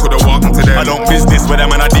 flow then I could've walked into them. I don't business with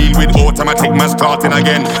them and I deal with automatic man starting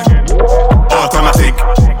again. Automatic.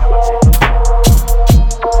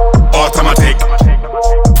 Automatic.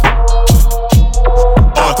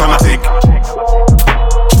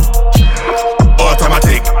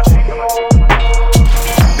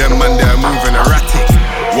 Them man they're moving erratic,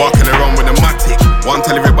 walking around with a matic. One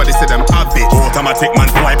tell everybody say them have it. Automatic man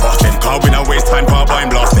fly past them, car we don't waste time for a bind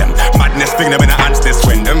blast them. Madness thing them in the hands this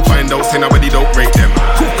win. Them find out say nobody don't rate them.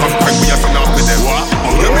 Come quick we have to laugh with them. What?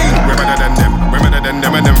 Oh you mean? We're better than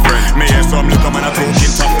them and them friends. Me hear some look man a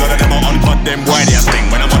talking tough, none of them are uncut them boy they a sting.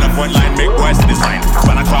 When I'm on the front line make boys see the sign.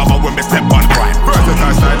 When I carve out when me step on crime.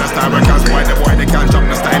 Versatile style, the style records why the boy they can't jump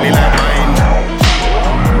the style like mine.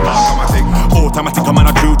 Automatic, I'm on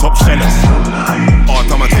a crew top shellers.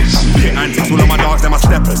 Automatic, big antics, all of my dogs, them are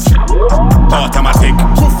steppers. Automatic,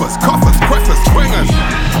 woofers, coffers, queffers, swingers.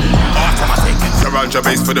 Automatic, surround your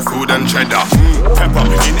base for the food and cheddar. Pepper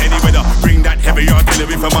in any weather, bring that heavy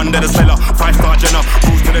artillery from under the cellar. 5-star Jenner,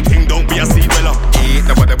 cruise to the thing, don't be a seat weller.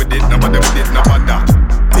 Nobody with it, nobody.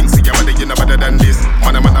 Things see your body, you're no better than this.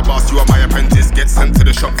 Man, I'm a boss, you are my apprentice. Get sent to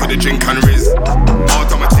the shop for the drink and riz.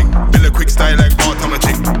 Automatic, build a quick style like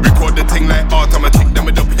automatic. Record the thing like automatic, then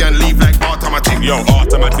we dump it and leave like automatic. Yo,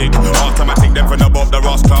 automatic, them for the bob, the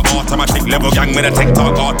roster, automatic. Level gang with a tech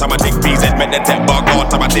talk, automatic. PZ met the tech bark,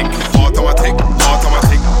 automatic. Automatic,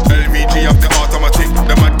 LVG of the automatic.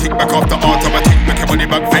 The mad kick back off the automatic. Make your body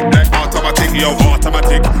back flip like automatic. Yo,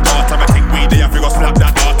 automatic, we there if you go slap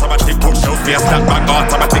that automatic. Put shows for a snap back,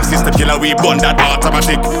 automatic. System killer, we bun that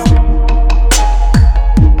automatic.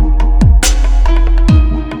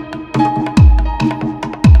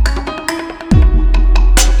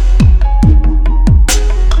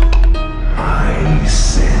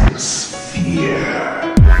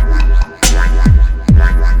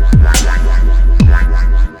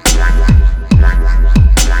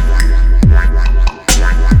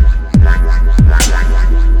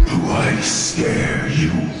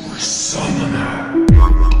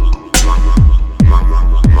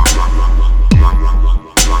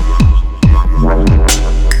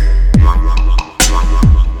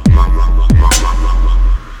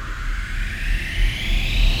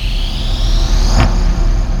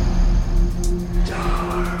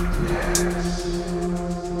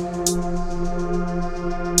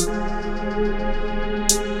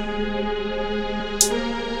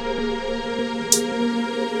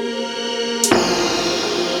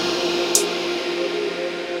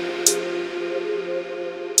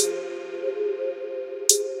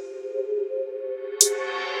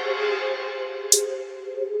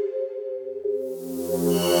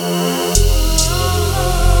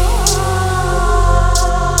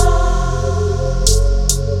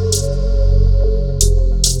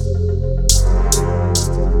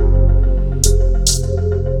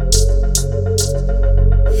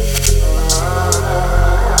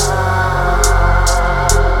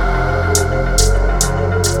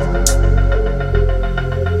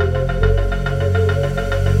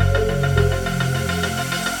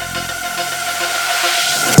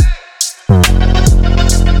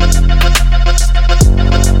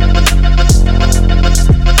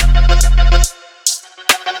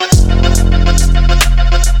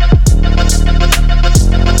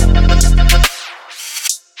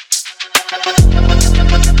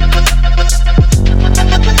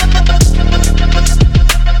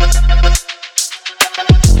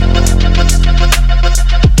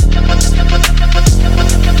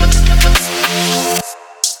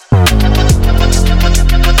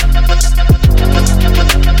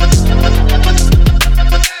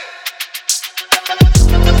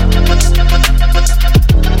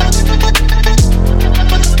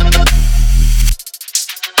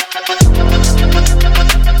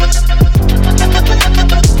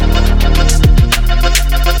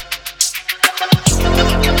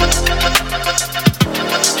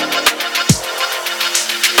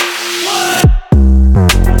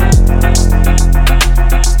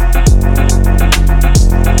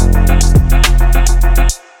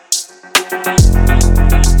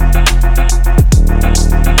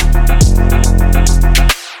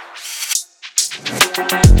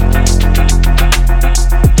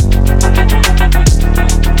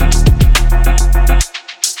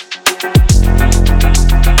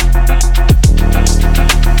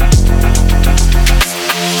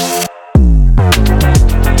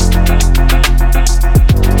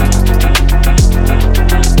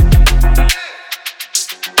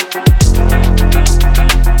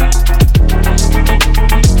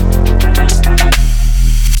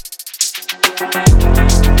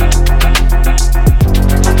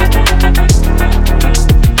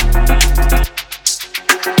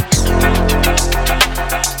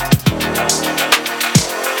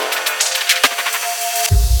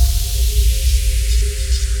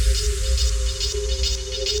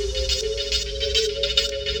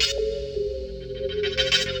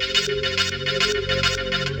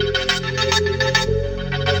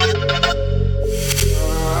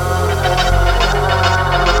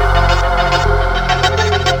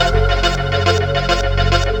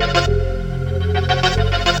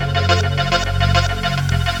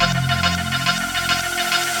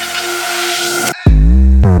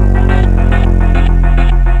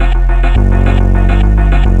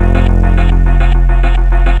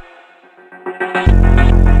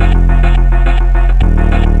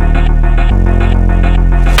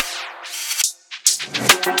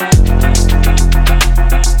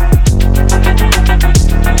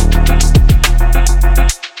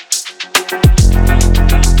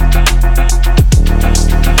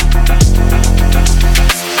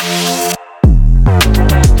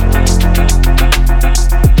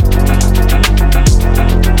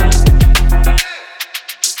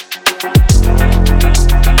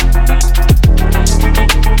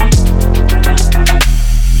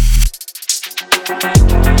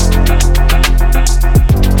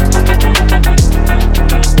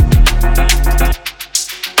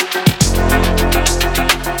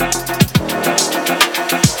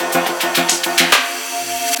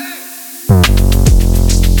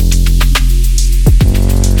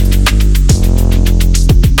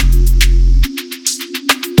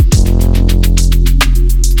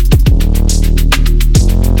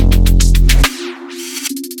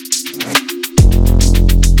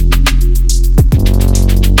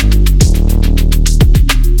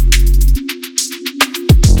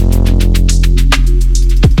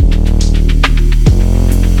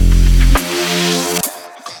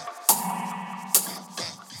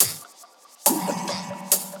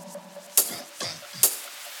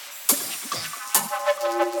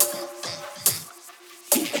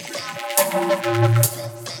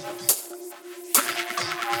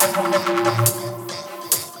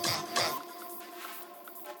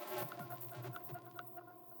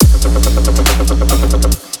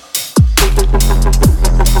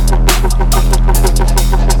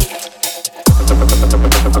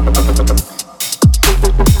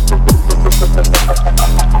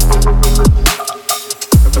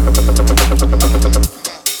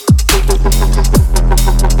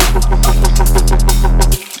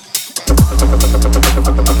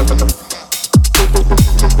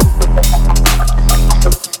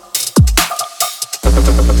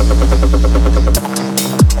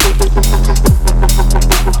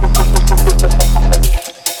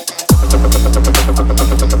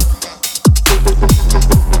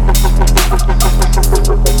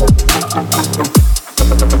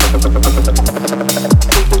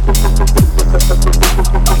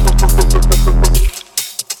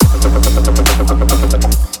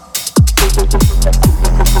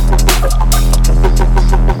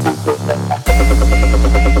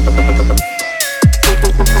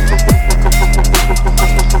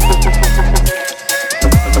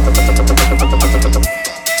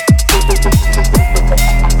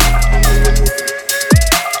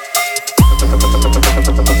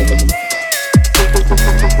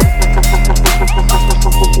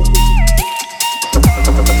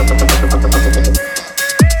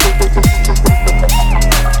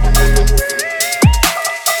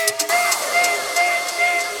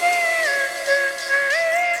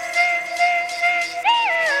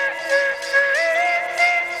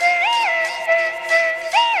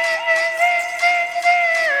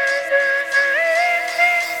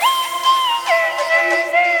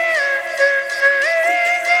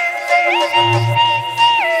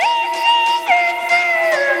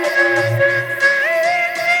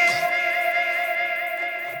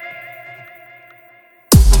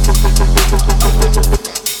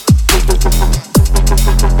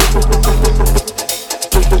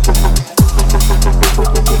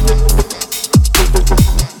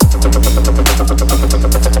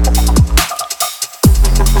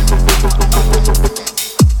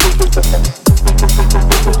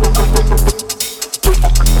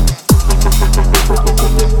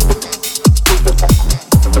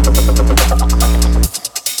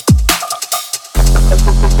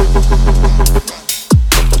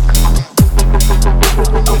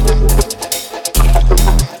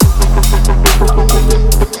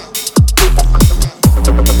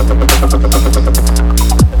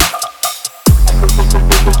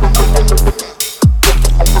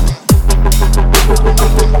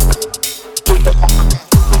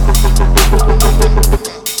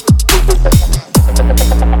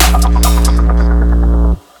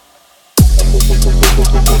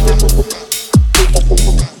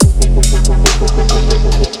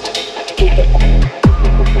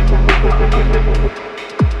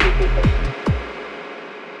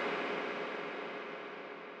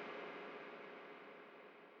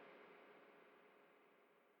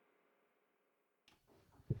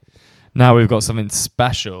 Now we've got something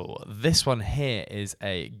special. This one here is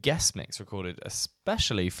a guest mix recorded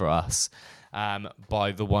especially for us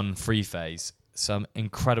by the one Free Phase. Some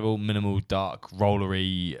incredible minimal, dark,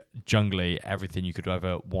 rollery, jungly, everything you could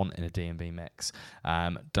ever want in a D&B mix.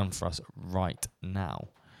 Done for us right now.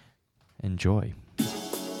 Enjoy.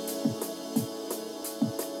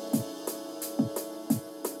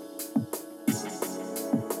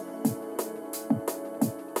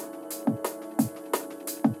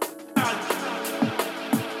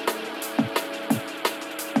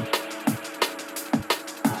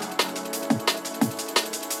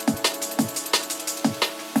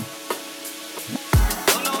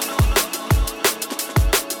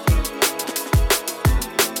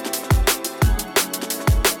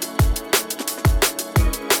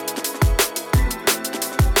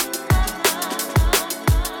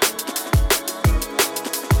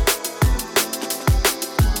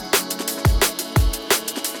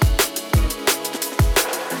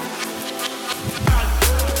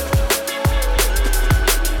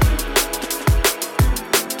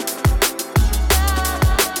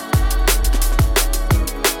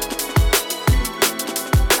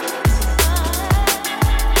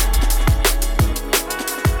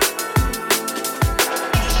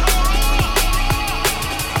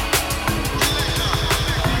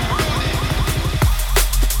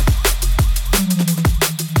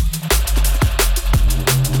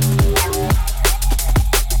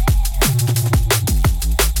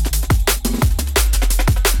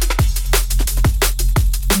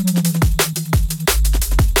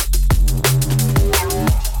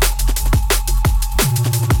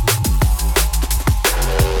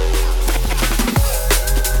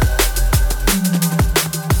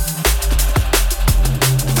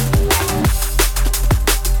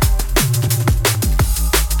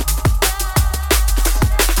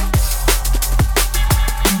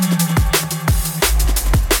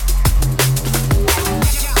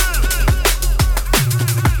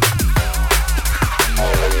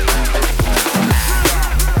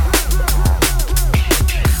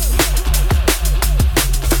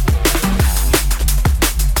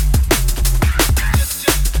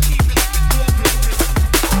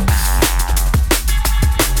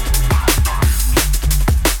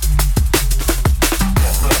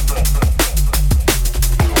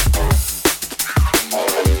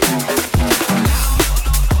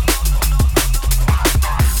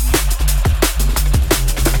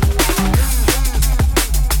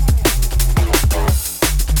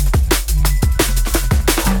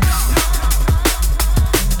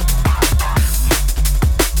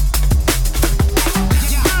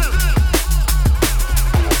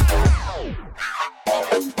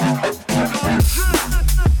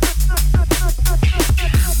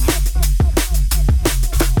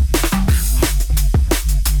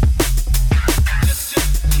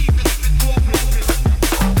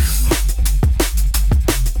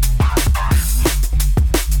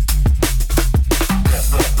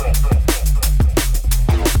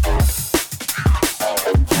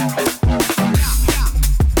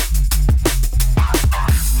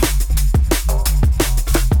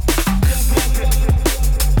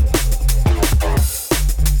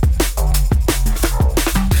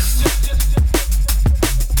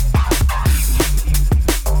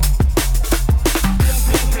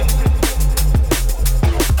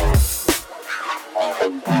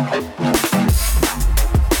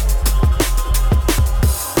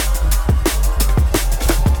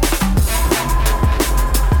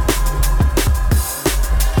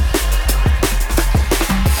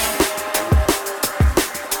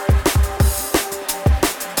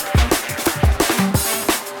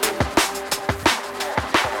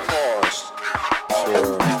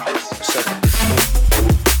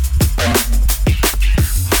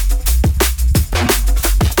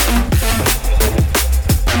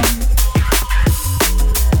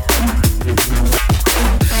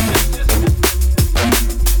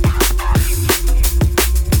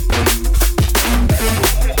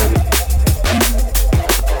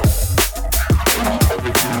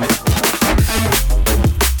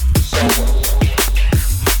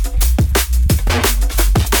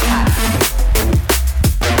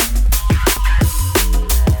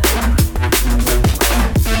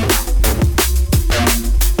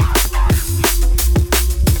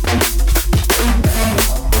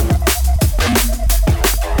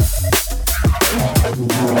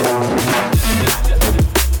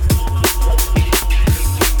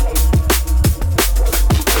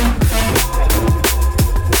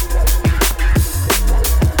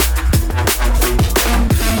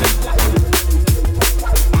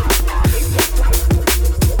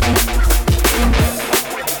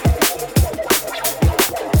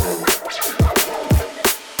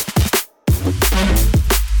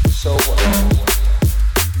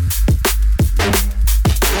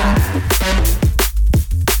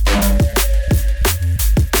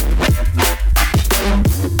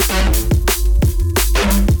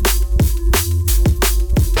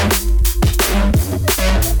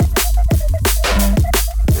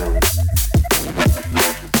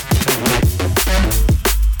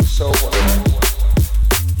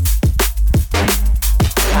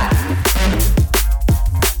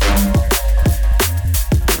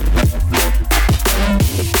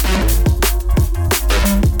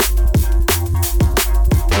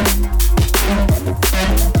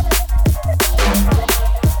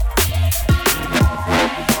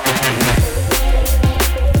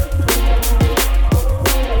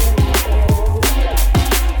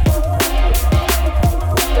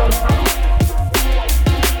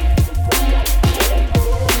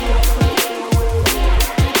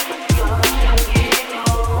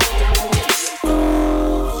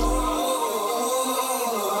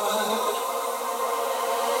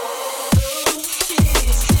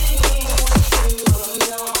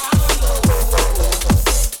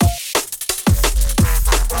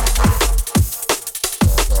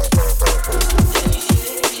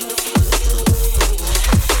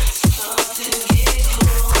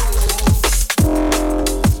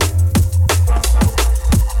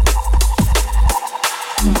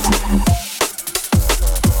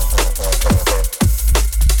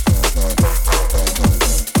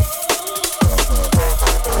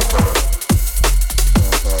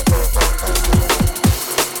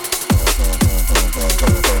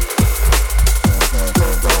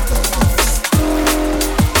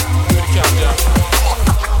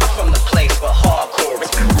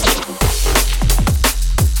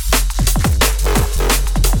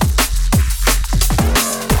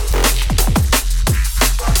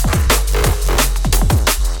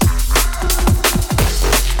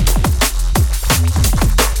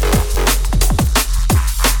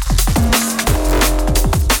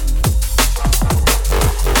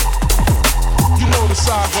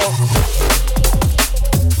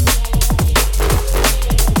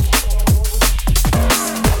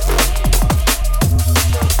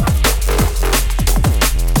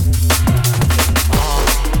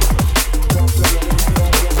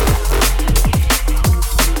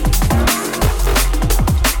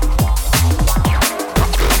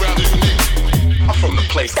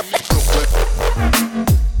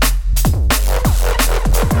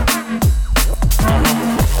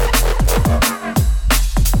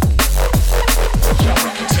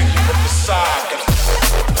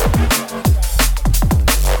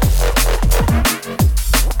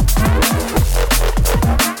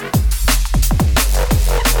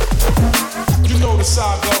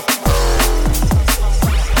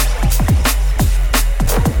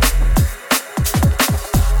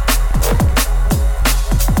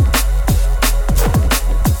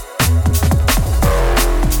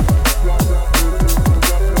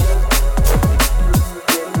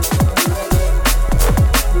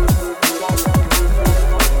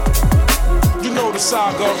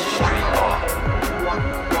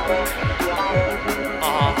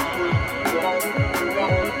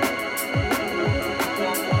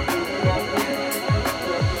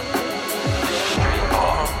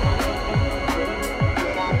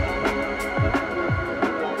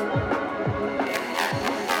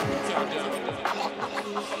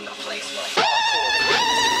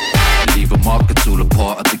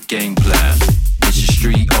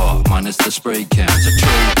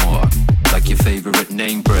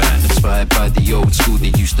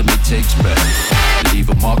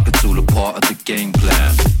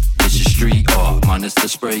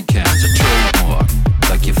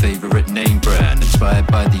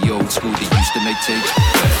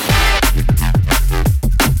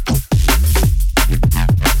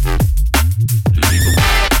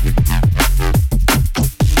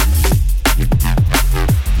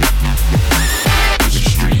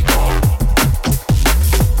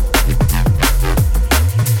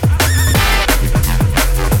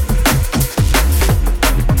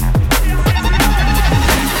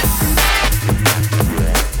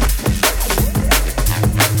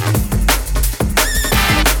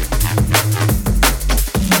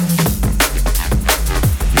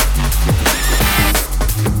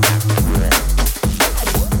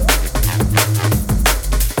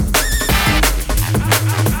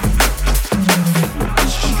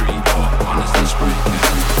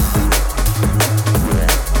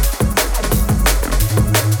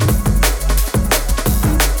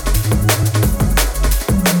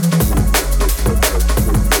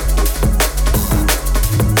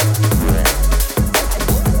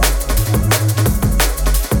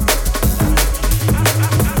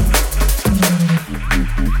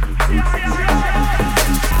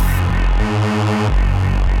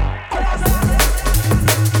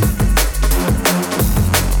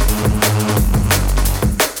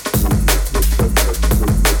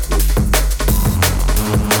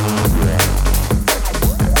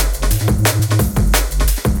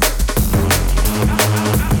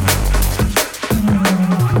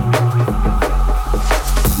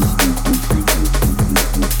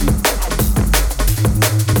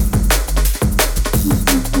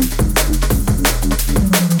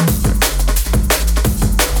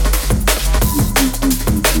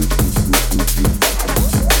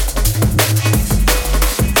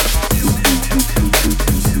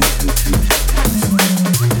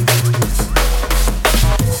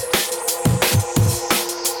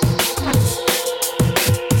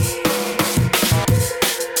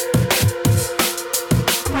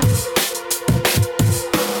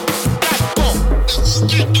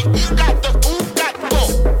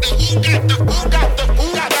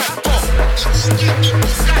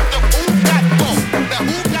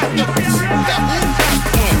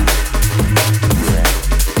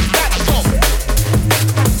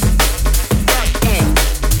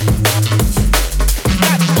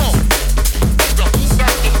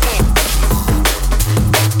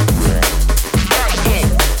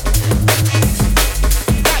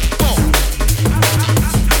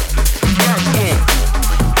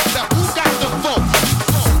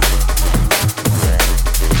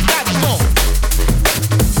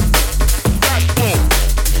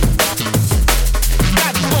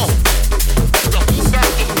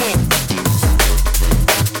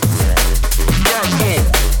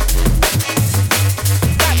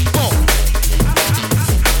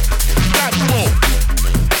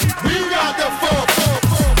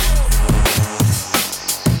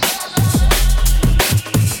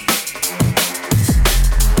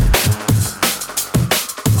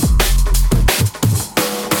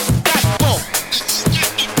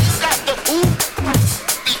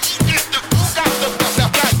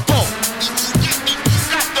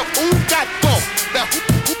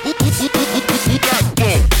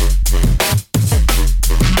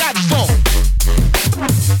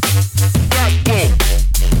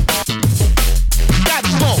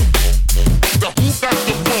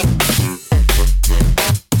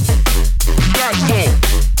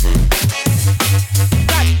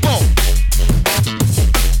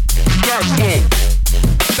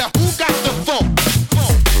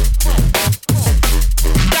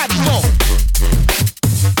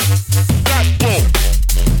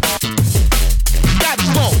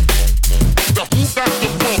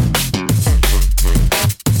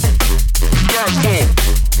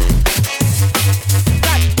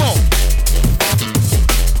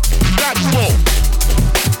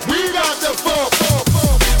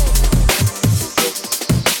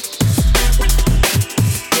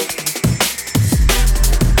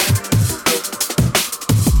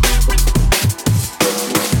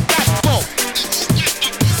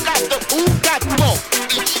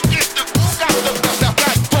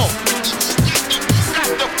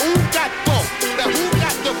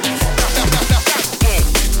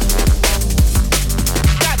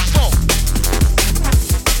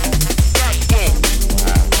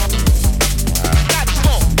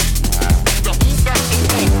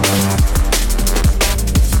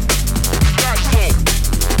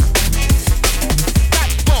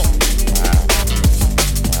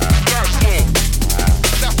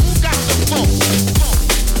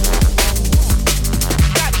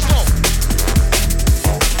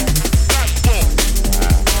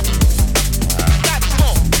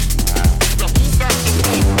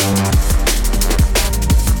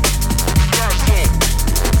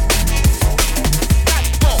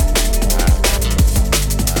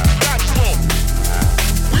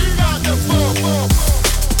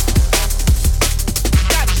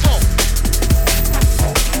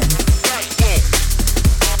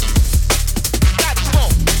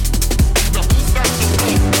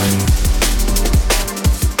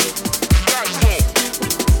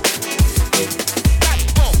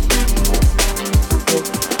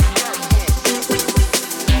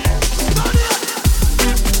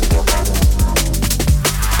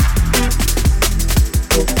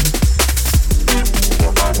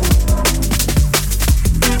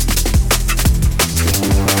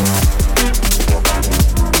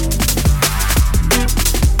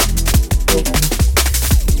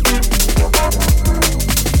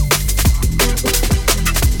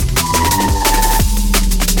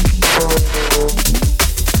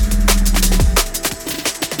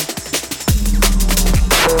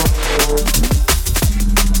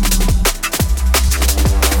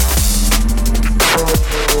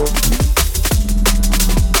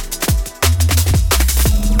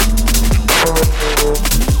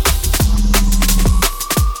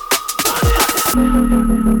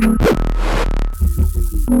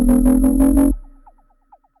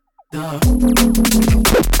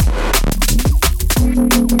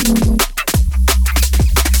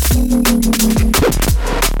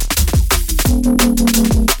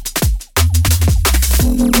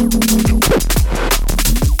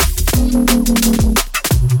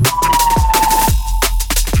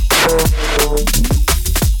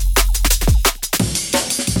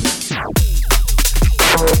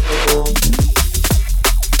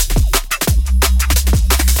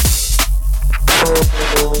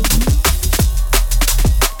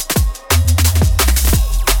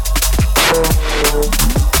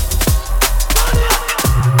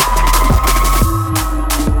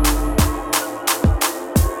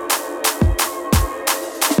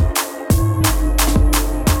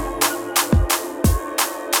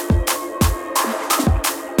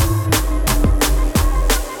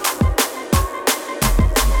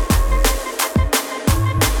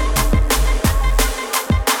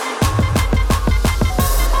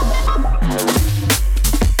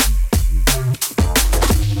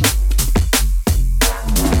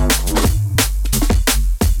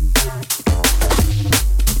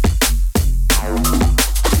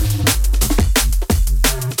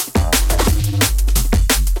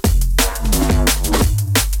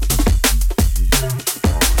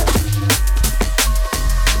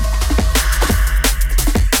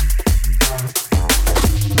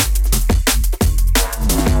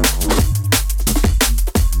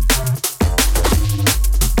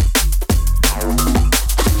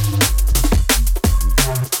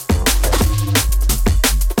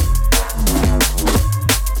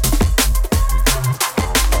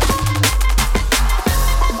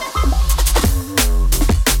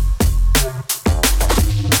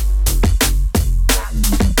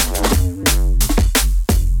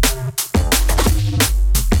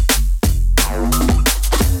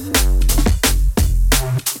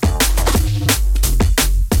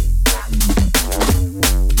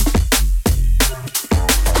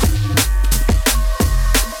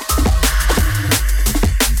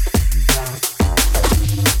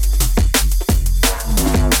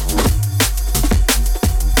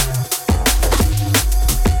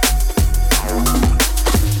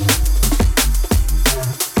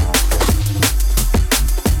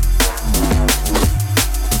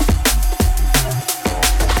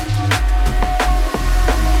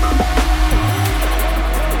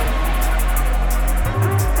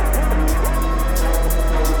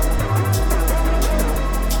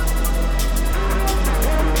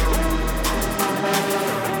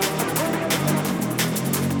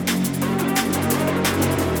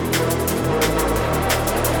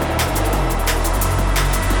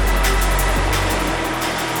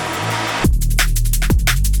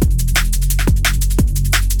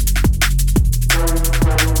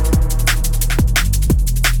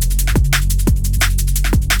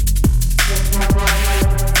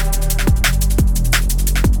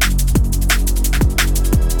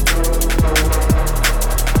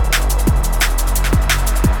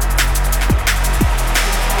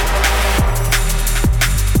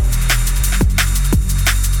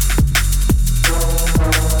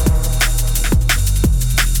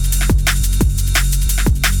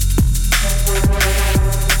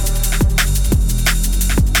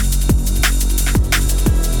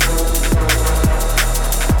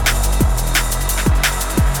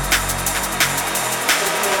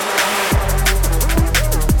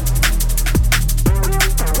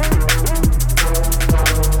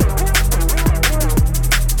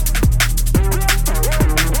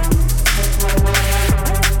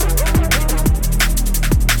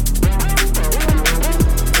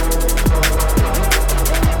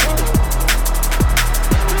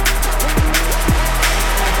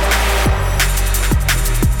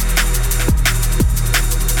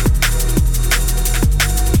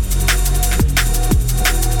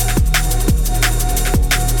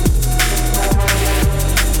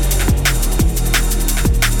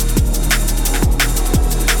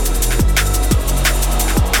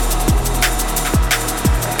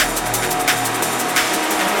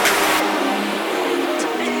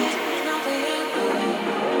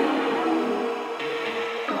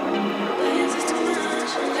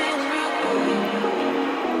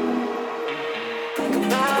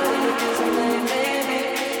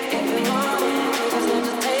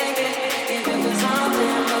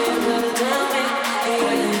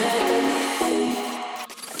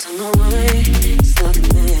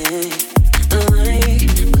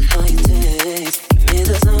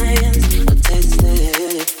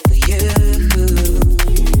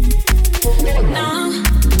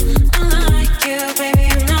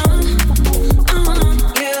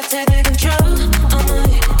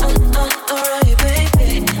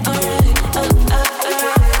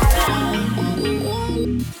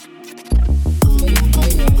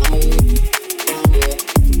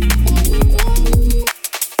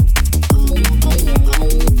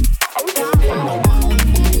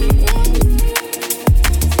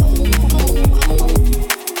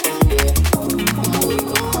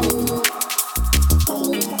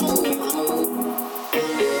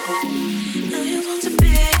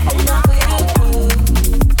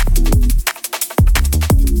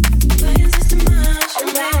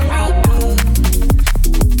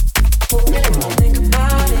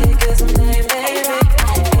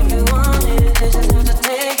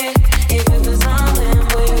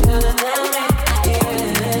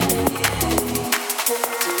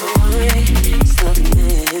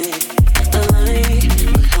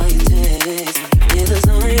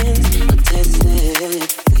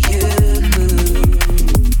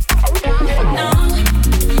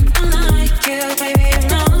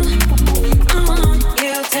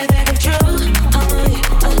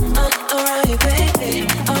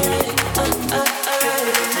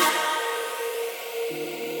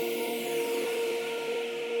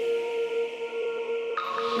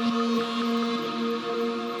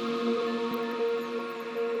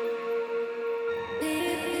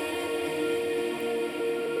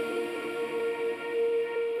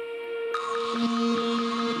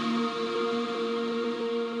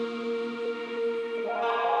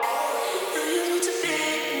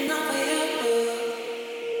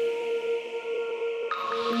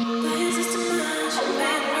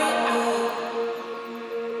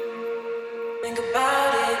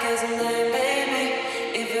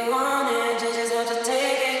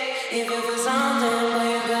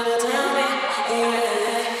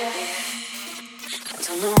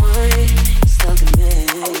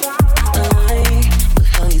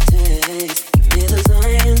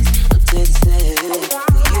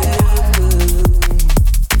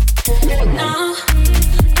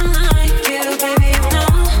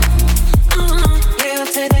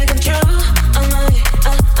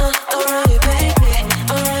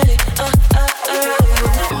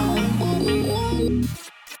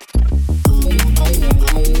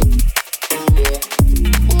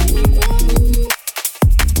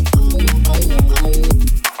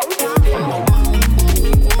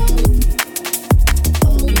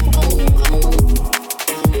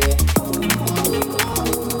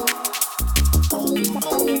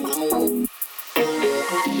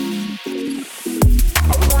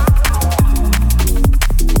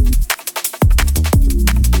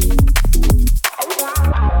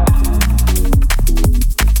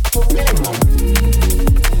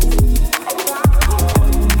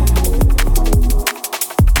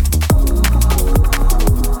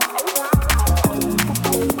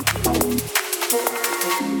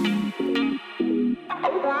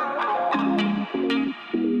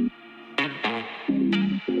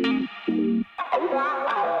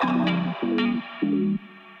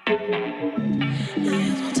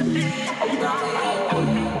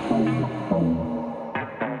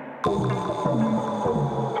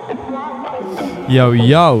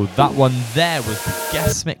 Yo, that one there was the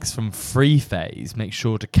guest mix from Free Phase. Make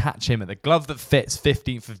sure to catch him at the Glove That Fits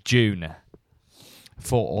 15th of June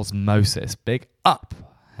for Osmosis. Big up.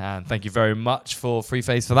 And thank you very much for Free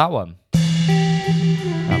Phase for that one.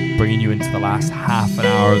 I'm bringing you into the last half an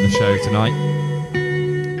hour of the show tonight.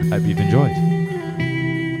 Hope you've enjoyed.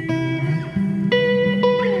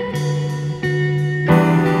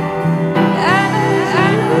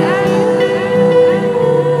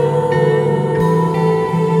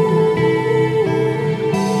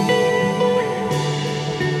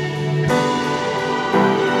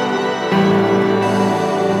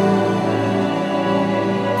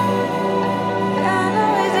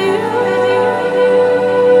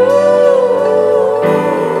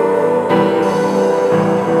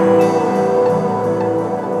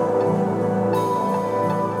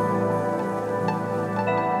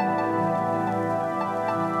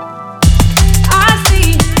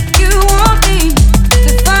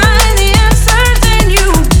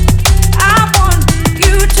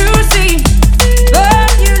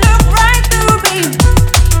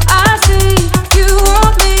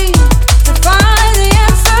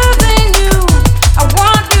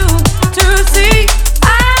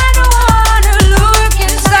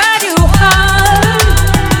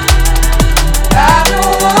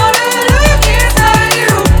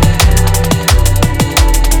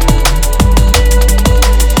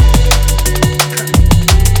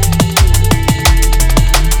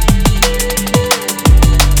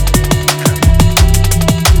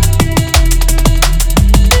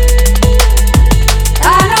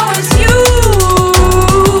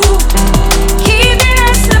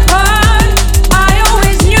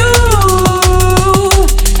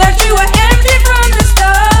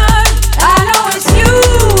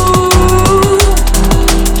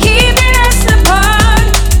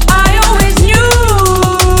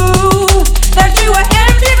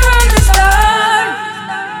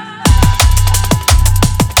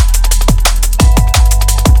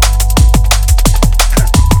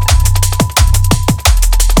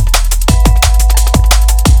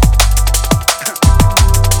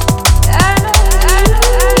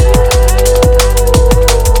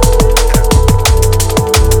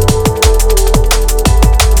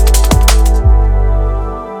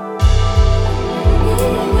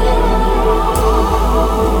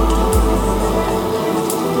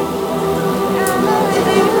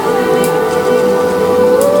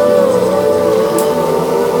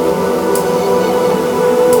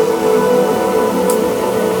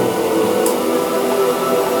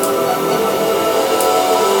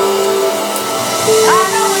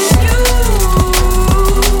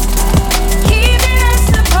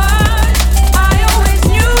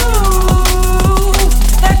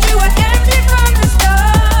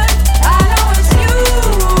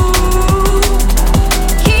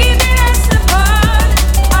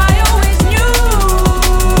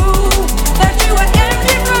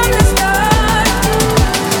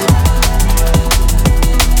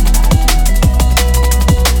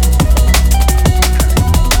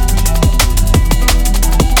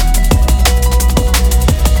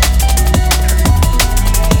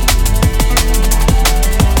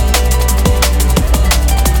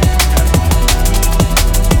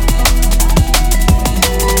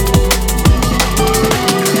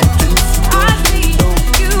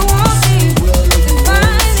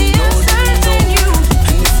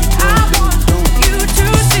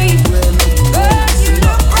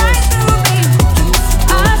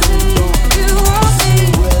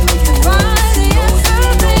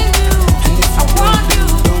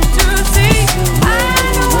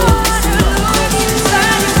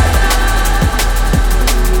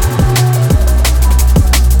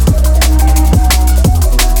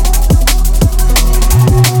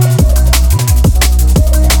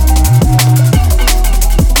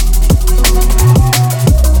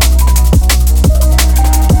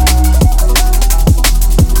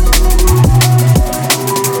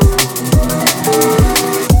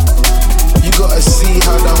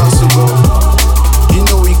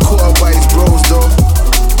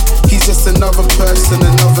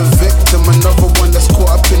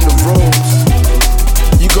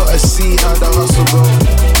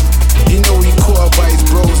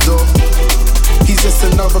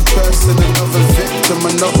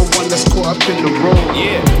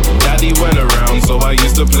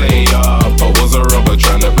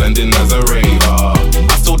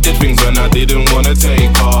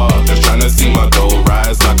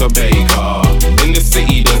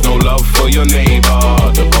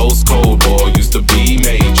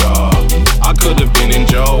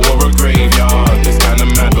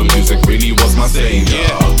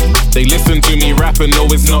 They listen to me rap and know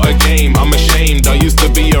it's not a game. I'm ashamed, I used to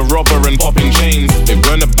be a robber and popping chains. It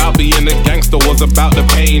weren't about being a gangster, was about the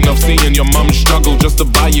pain of seeing your mum struggle just to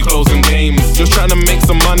buy you clothes and games. Just trying to make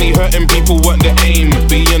some money, hurting people weren't the aim.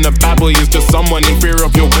 Being a bad boy is just someone in fear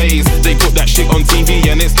of your ways. They put that shit on TV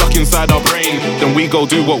and it's stuck inside our brain. Then we go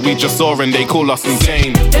do what we just saw and they call us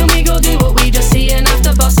insane. Then we go do what we just see and have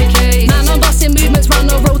to bust a case. Man, I'm busting movements round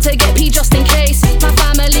the road to get P just in case. My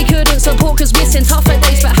family couldn't support cause we're in tougher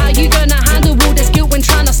days. But how you gonna handle all this guilt when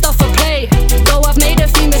trying to stuff a play? Though I've made a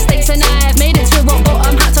few mistakes and I have made it to rock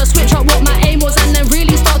bottom. Had to switch up what my aim was and then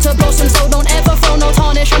really start to blossom. So don't ever throw no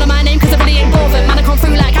tarnish on my name cause it really ain't bothered. Man, I come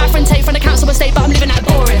through like Catherine Tate from the council estate, but I'm living like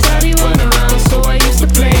Boris. Daddy went around so I used to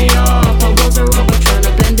play up. I was a robber trying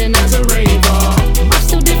to blend in as a raver. I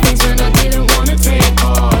still did things when I didn't wanna take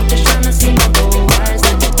off. Just trying to see my goal rise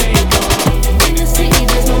like a baker. In the city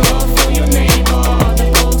there's no love for your neighbor. The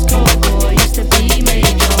postcode boy used to be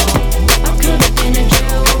major. I could have been in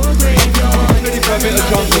jail or a graveyard.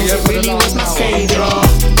 It really was my savior.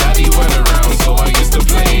 Daddy went around so I used to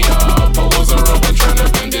play up. I was a robber trying to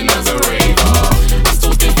blend in as a raver. I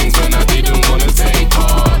still did things when I didn't wanna take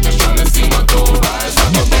part. Just trying to see my goal rise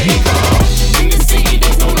like a baker. In the city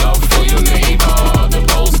there's no love for your neighbor. The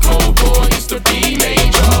postcode boy used to be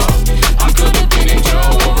major. I could have been in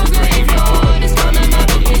jail or a graveyard. It's kinda mad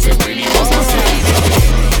because it really was my savior.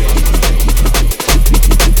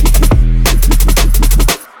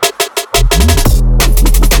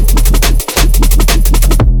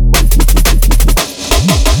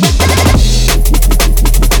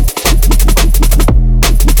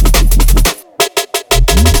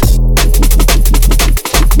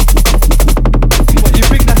 What, you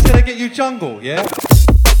think that's gonna get you jungle, yeah?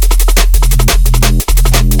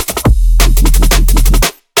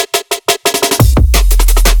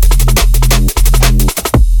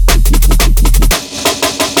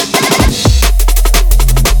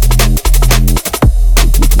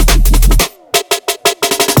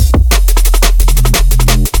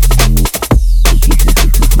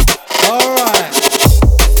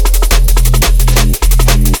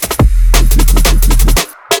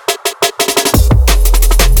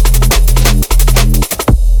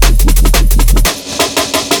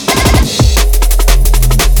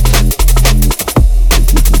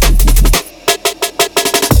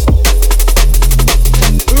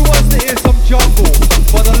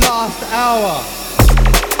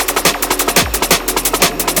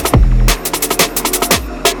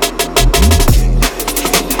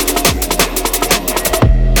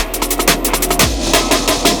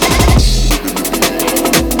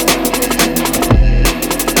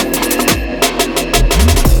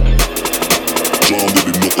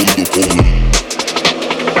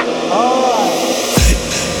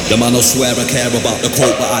 The man I swear I care about the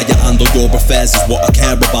coat, but how you handle your affairs is what I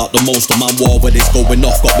care about the most. The man war when it's going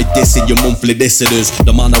off got me dissing your monthly listeners.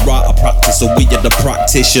 The man I write I practice, so we are the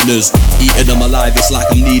practitioners. Eating them alive, it's like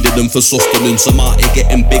I'm needing them for sustenance. I'm out here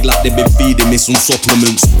getting big like they've been feeding me some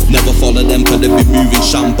supplements. Never follow them cause they be moving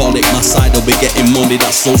shambolic. My side will be getting money,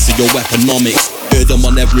 that's socio-economics. Heard them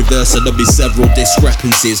on every verse and there'll be several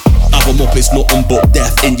discrepancies. Have them up, it's nothing but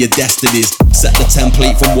death in your destinies. Set the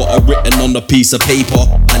template from what I've written on a piece of paper.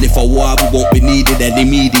 And if I war, we won't be needed any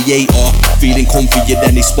mediator. Feeling comfy in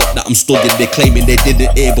any spot that I'm studying. They claiming they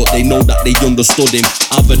didn't hear, but they know that they understood him.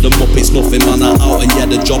 Having them up, it's nothing, man, I'm out. And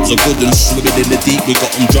yeah, the jobs are good and swimming in the deep. We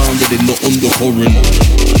got them drowned in the undercurrent.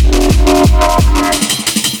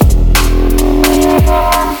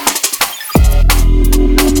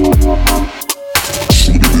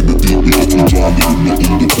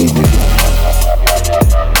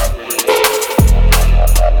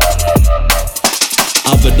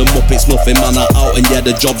 Having them up, it's nothing, man, I'm out. And yeah,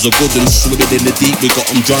 the jobs are good and swimming in the deep. We got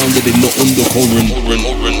them drowned in the undercurrent.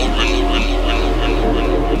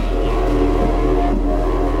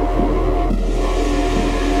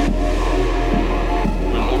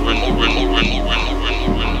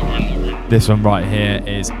 This one right here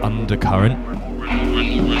is Undercurrent.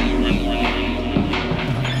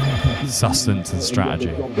 Sustenance and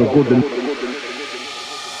strategy.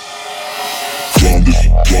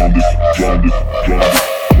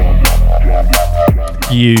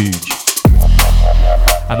 Huge.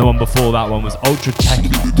 And the one before that one was Ultra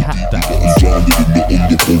Techie Cat Dance.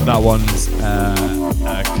 That one's a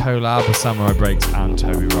collab with Samurai Breaks and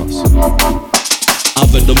Toby Ross.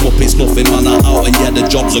 Having them up, it's nothing, man, I'm out. And yeah, the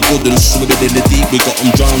jobs are good and swimming in the deep. We got them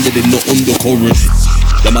drowned in the undercurrent.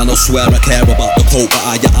 The man I swear I care about the coat, but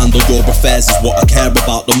how you handle your affairs is what I care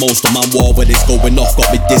about the most. The man war when it's going off got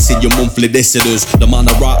me dissing your monthly listeners. The man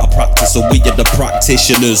I write I practice, so we are the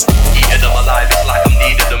practitioners. Eating them alive, it's like I'm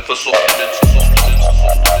needing them for sustenance.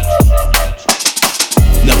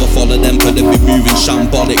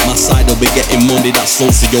 shambolic. My side will be getting money, that's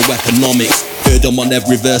socio-economics. Heard them on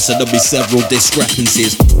every verse and there'll be several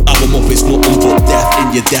discrepancies. Album up, it's nothing but death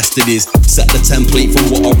in your destinies. Set the template from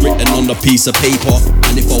what I've written on a piece of paper.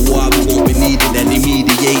 And if I were, we won't be needing any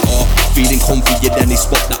mediator. Feeling comfy in any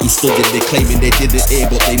spot that I'm studying. They claiming they didn't hear,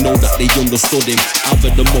 but they know that they understood him.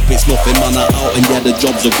 Having them up, it's nothing, man, I'm out. And yeah, the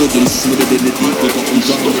jobs are good and swimming in the deep. We got them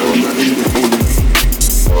juggling.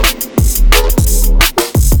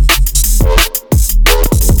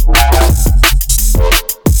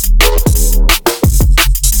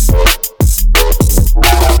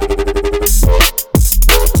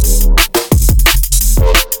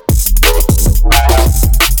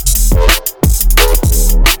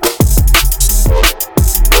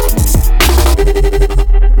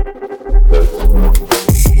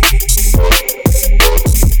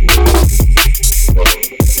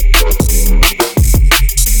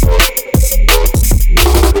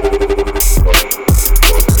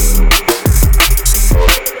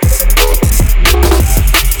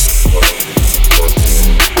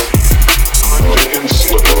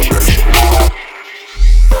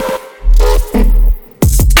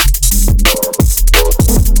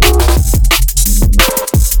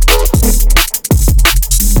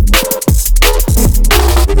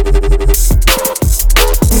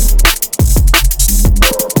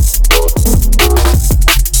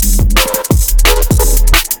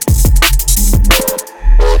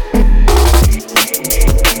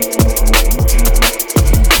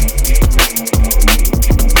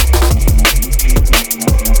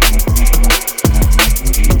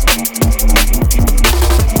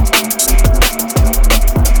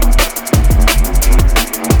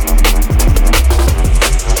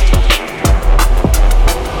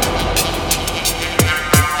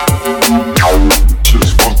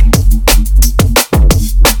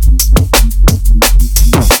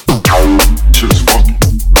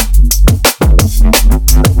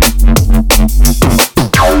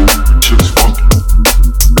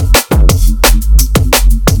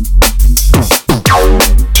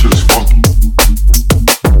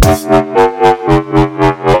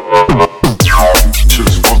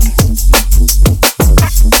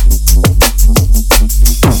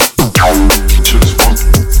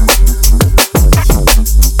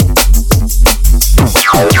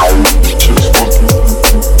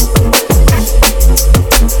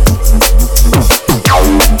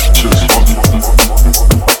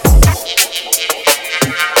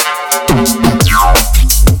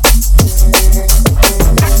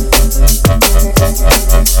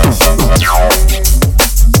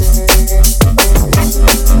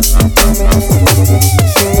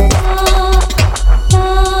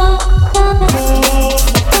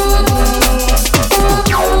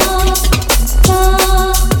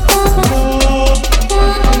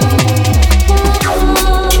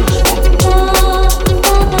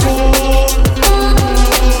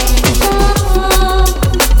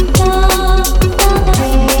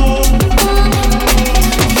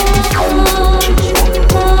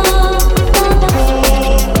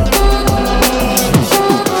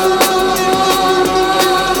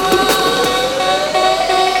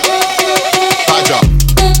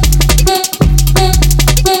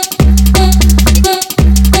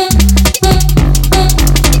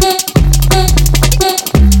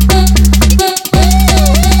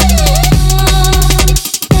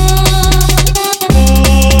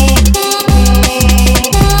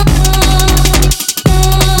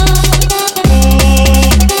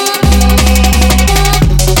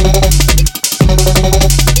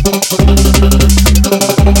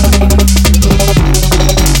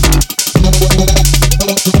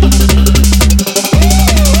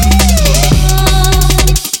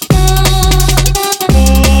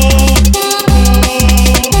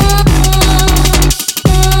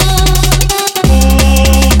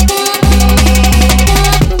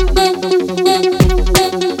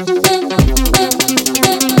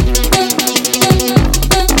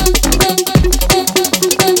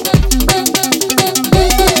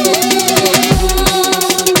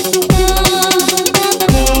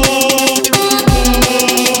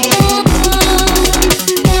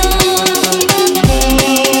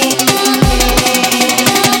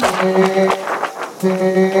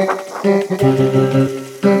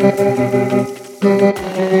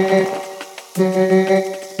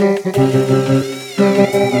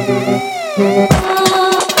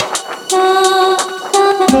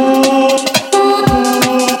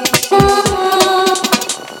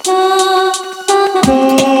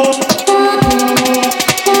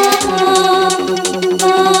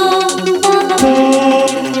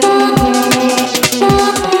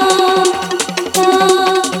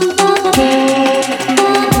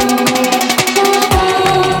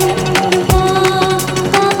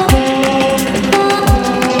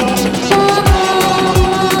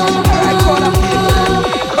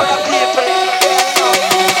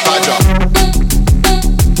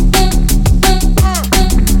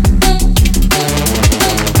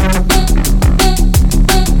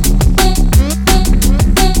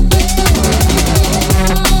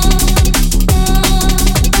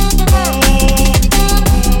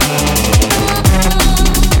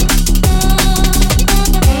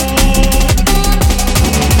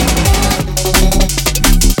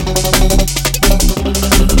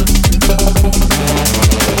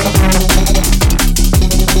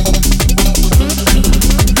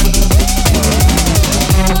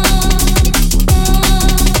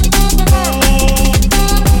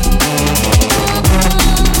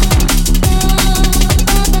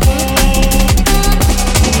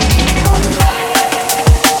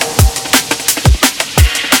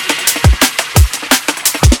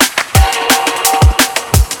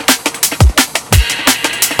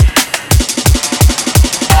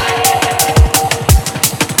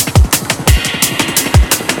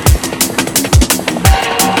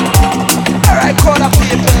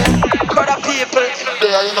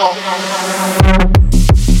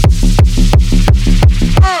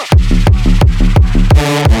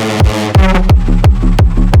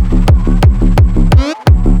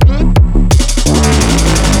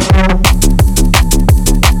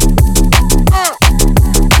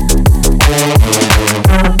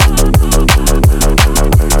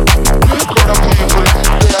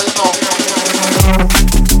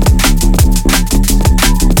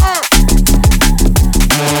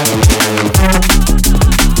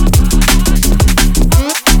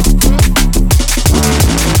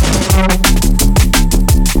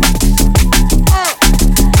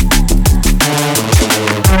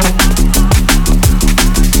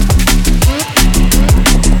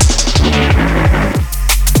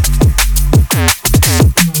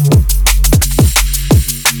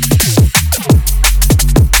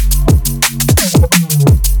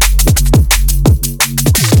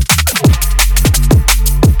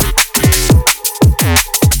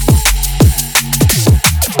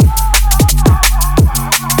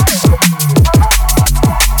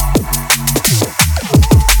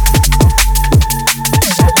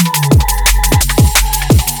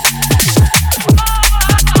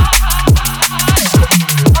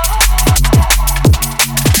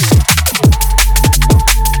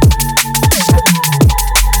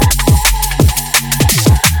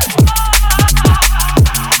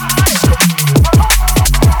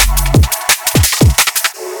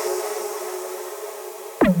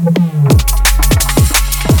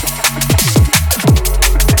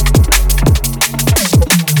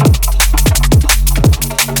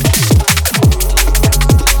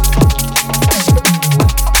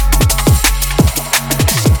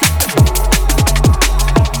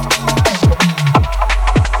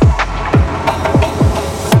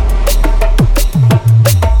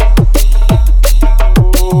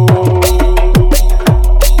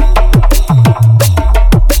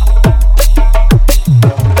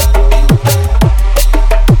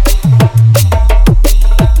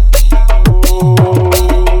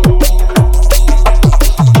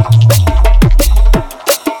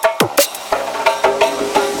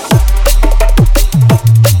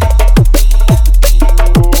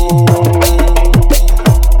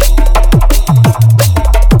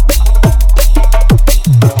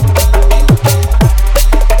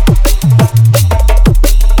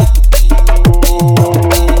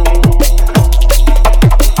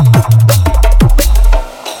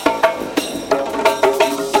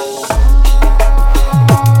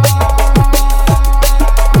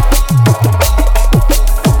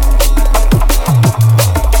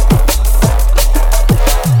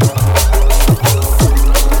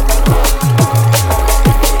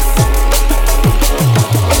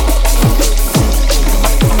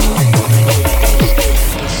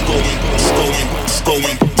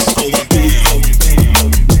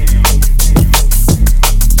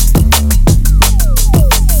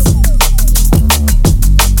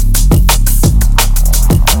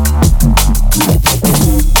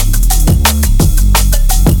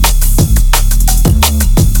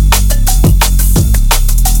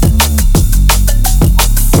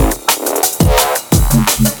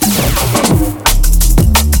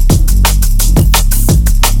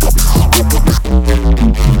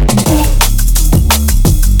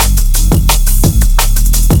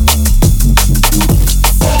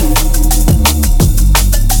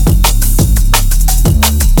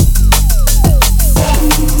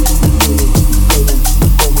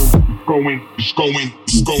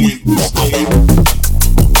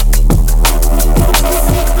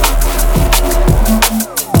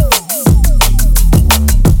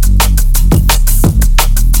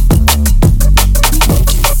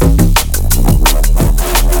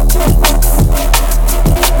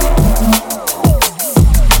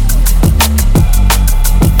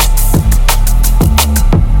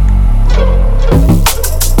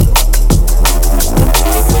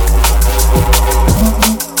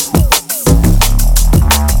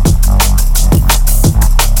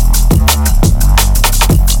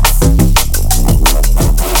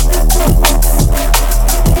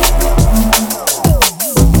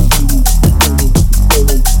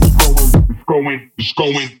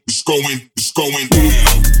 It's going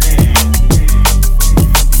down.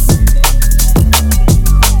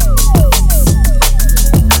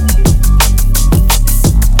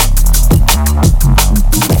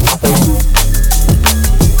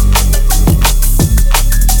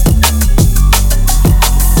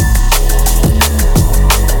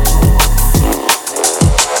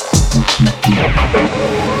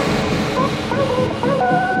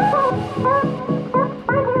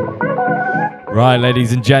 Right,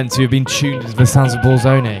 ladies and gents, you've been tuned to the sounds of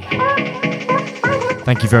Borzoni.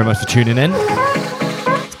 Thank you very much for tuning in.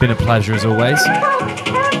 It's been a pleasure as always.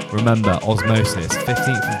 Remember, Osmosis,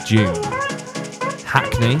 15th of June.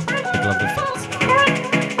 Hackney, the Glove that Fits.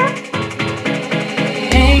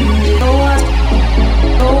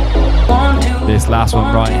 This last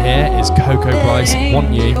one right here is Coco Price,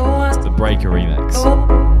 Want You, the Breaker remix.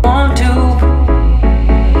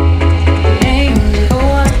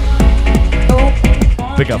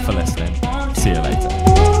 Big up for listening. See you later.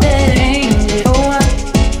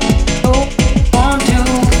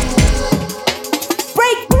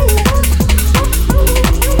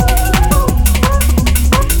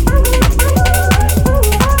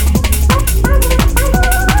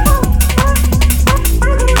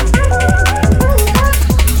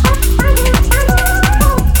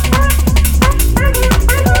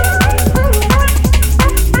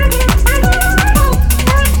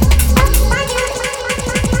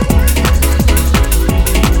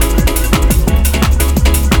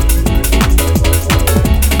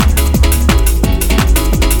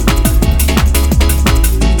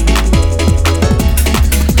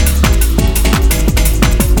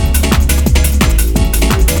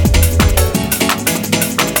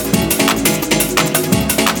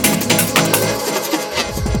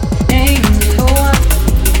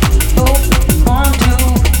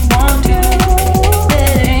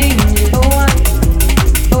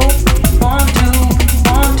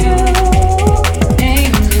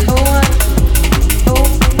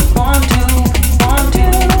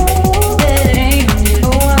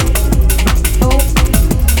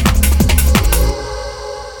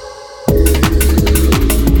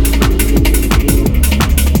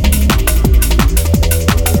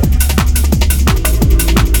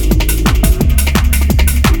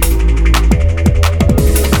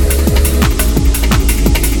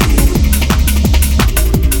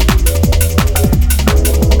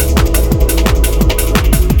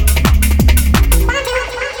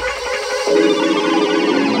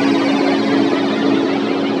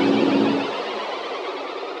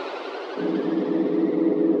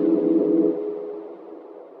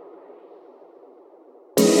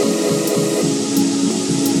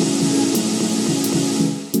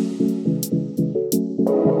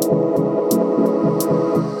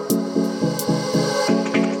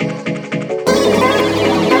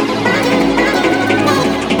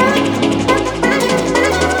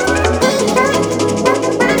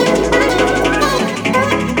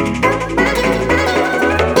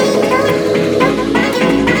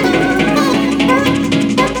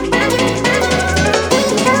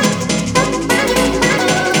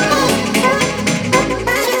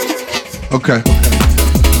 Okay.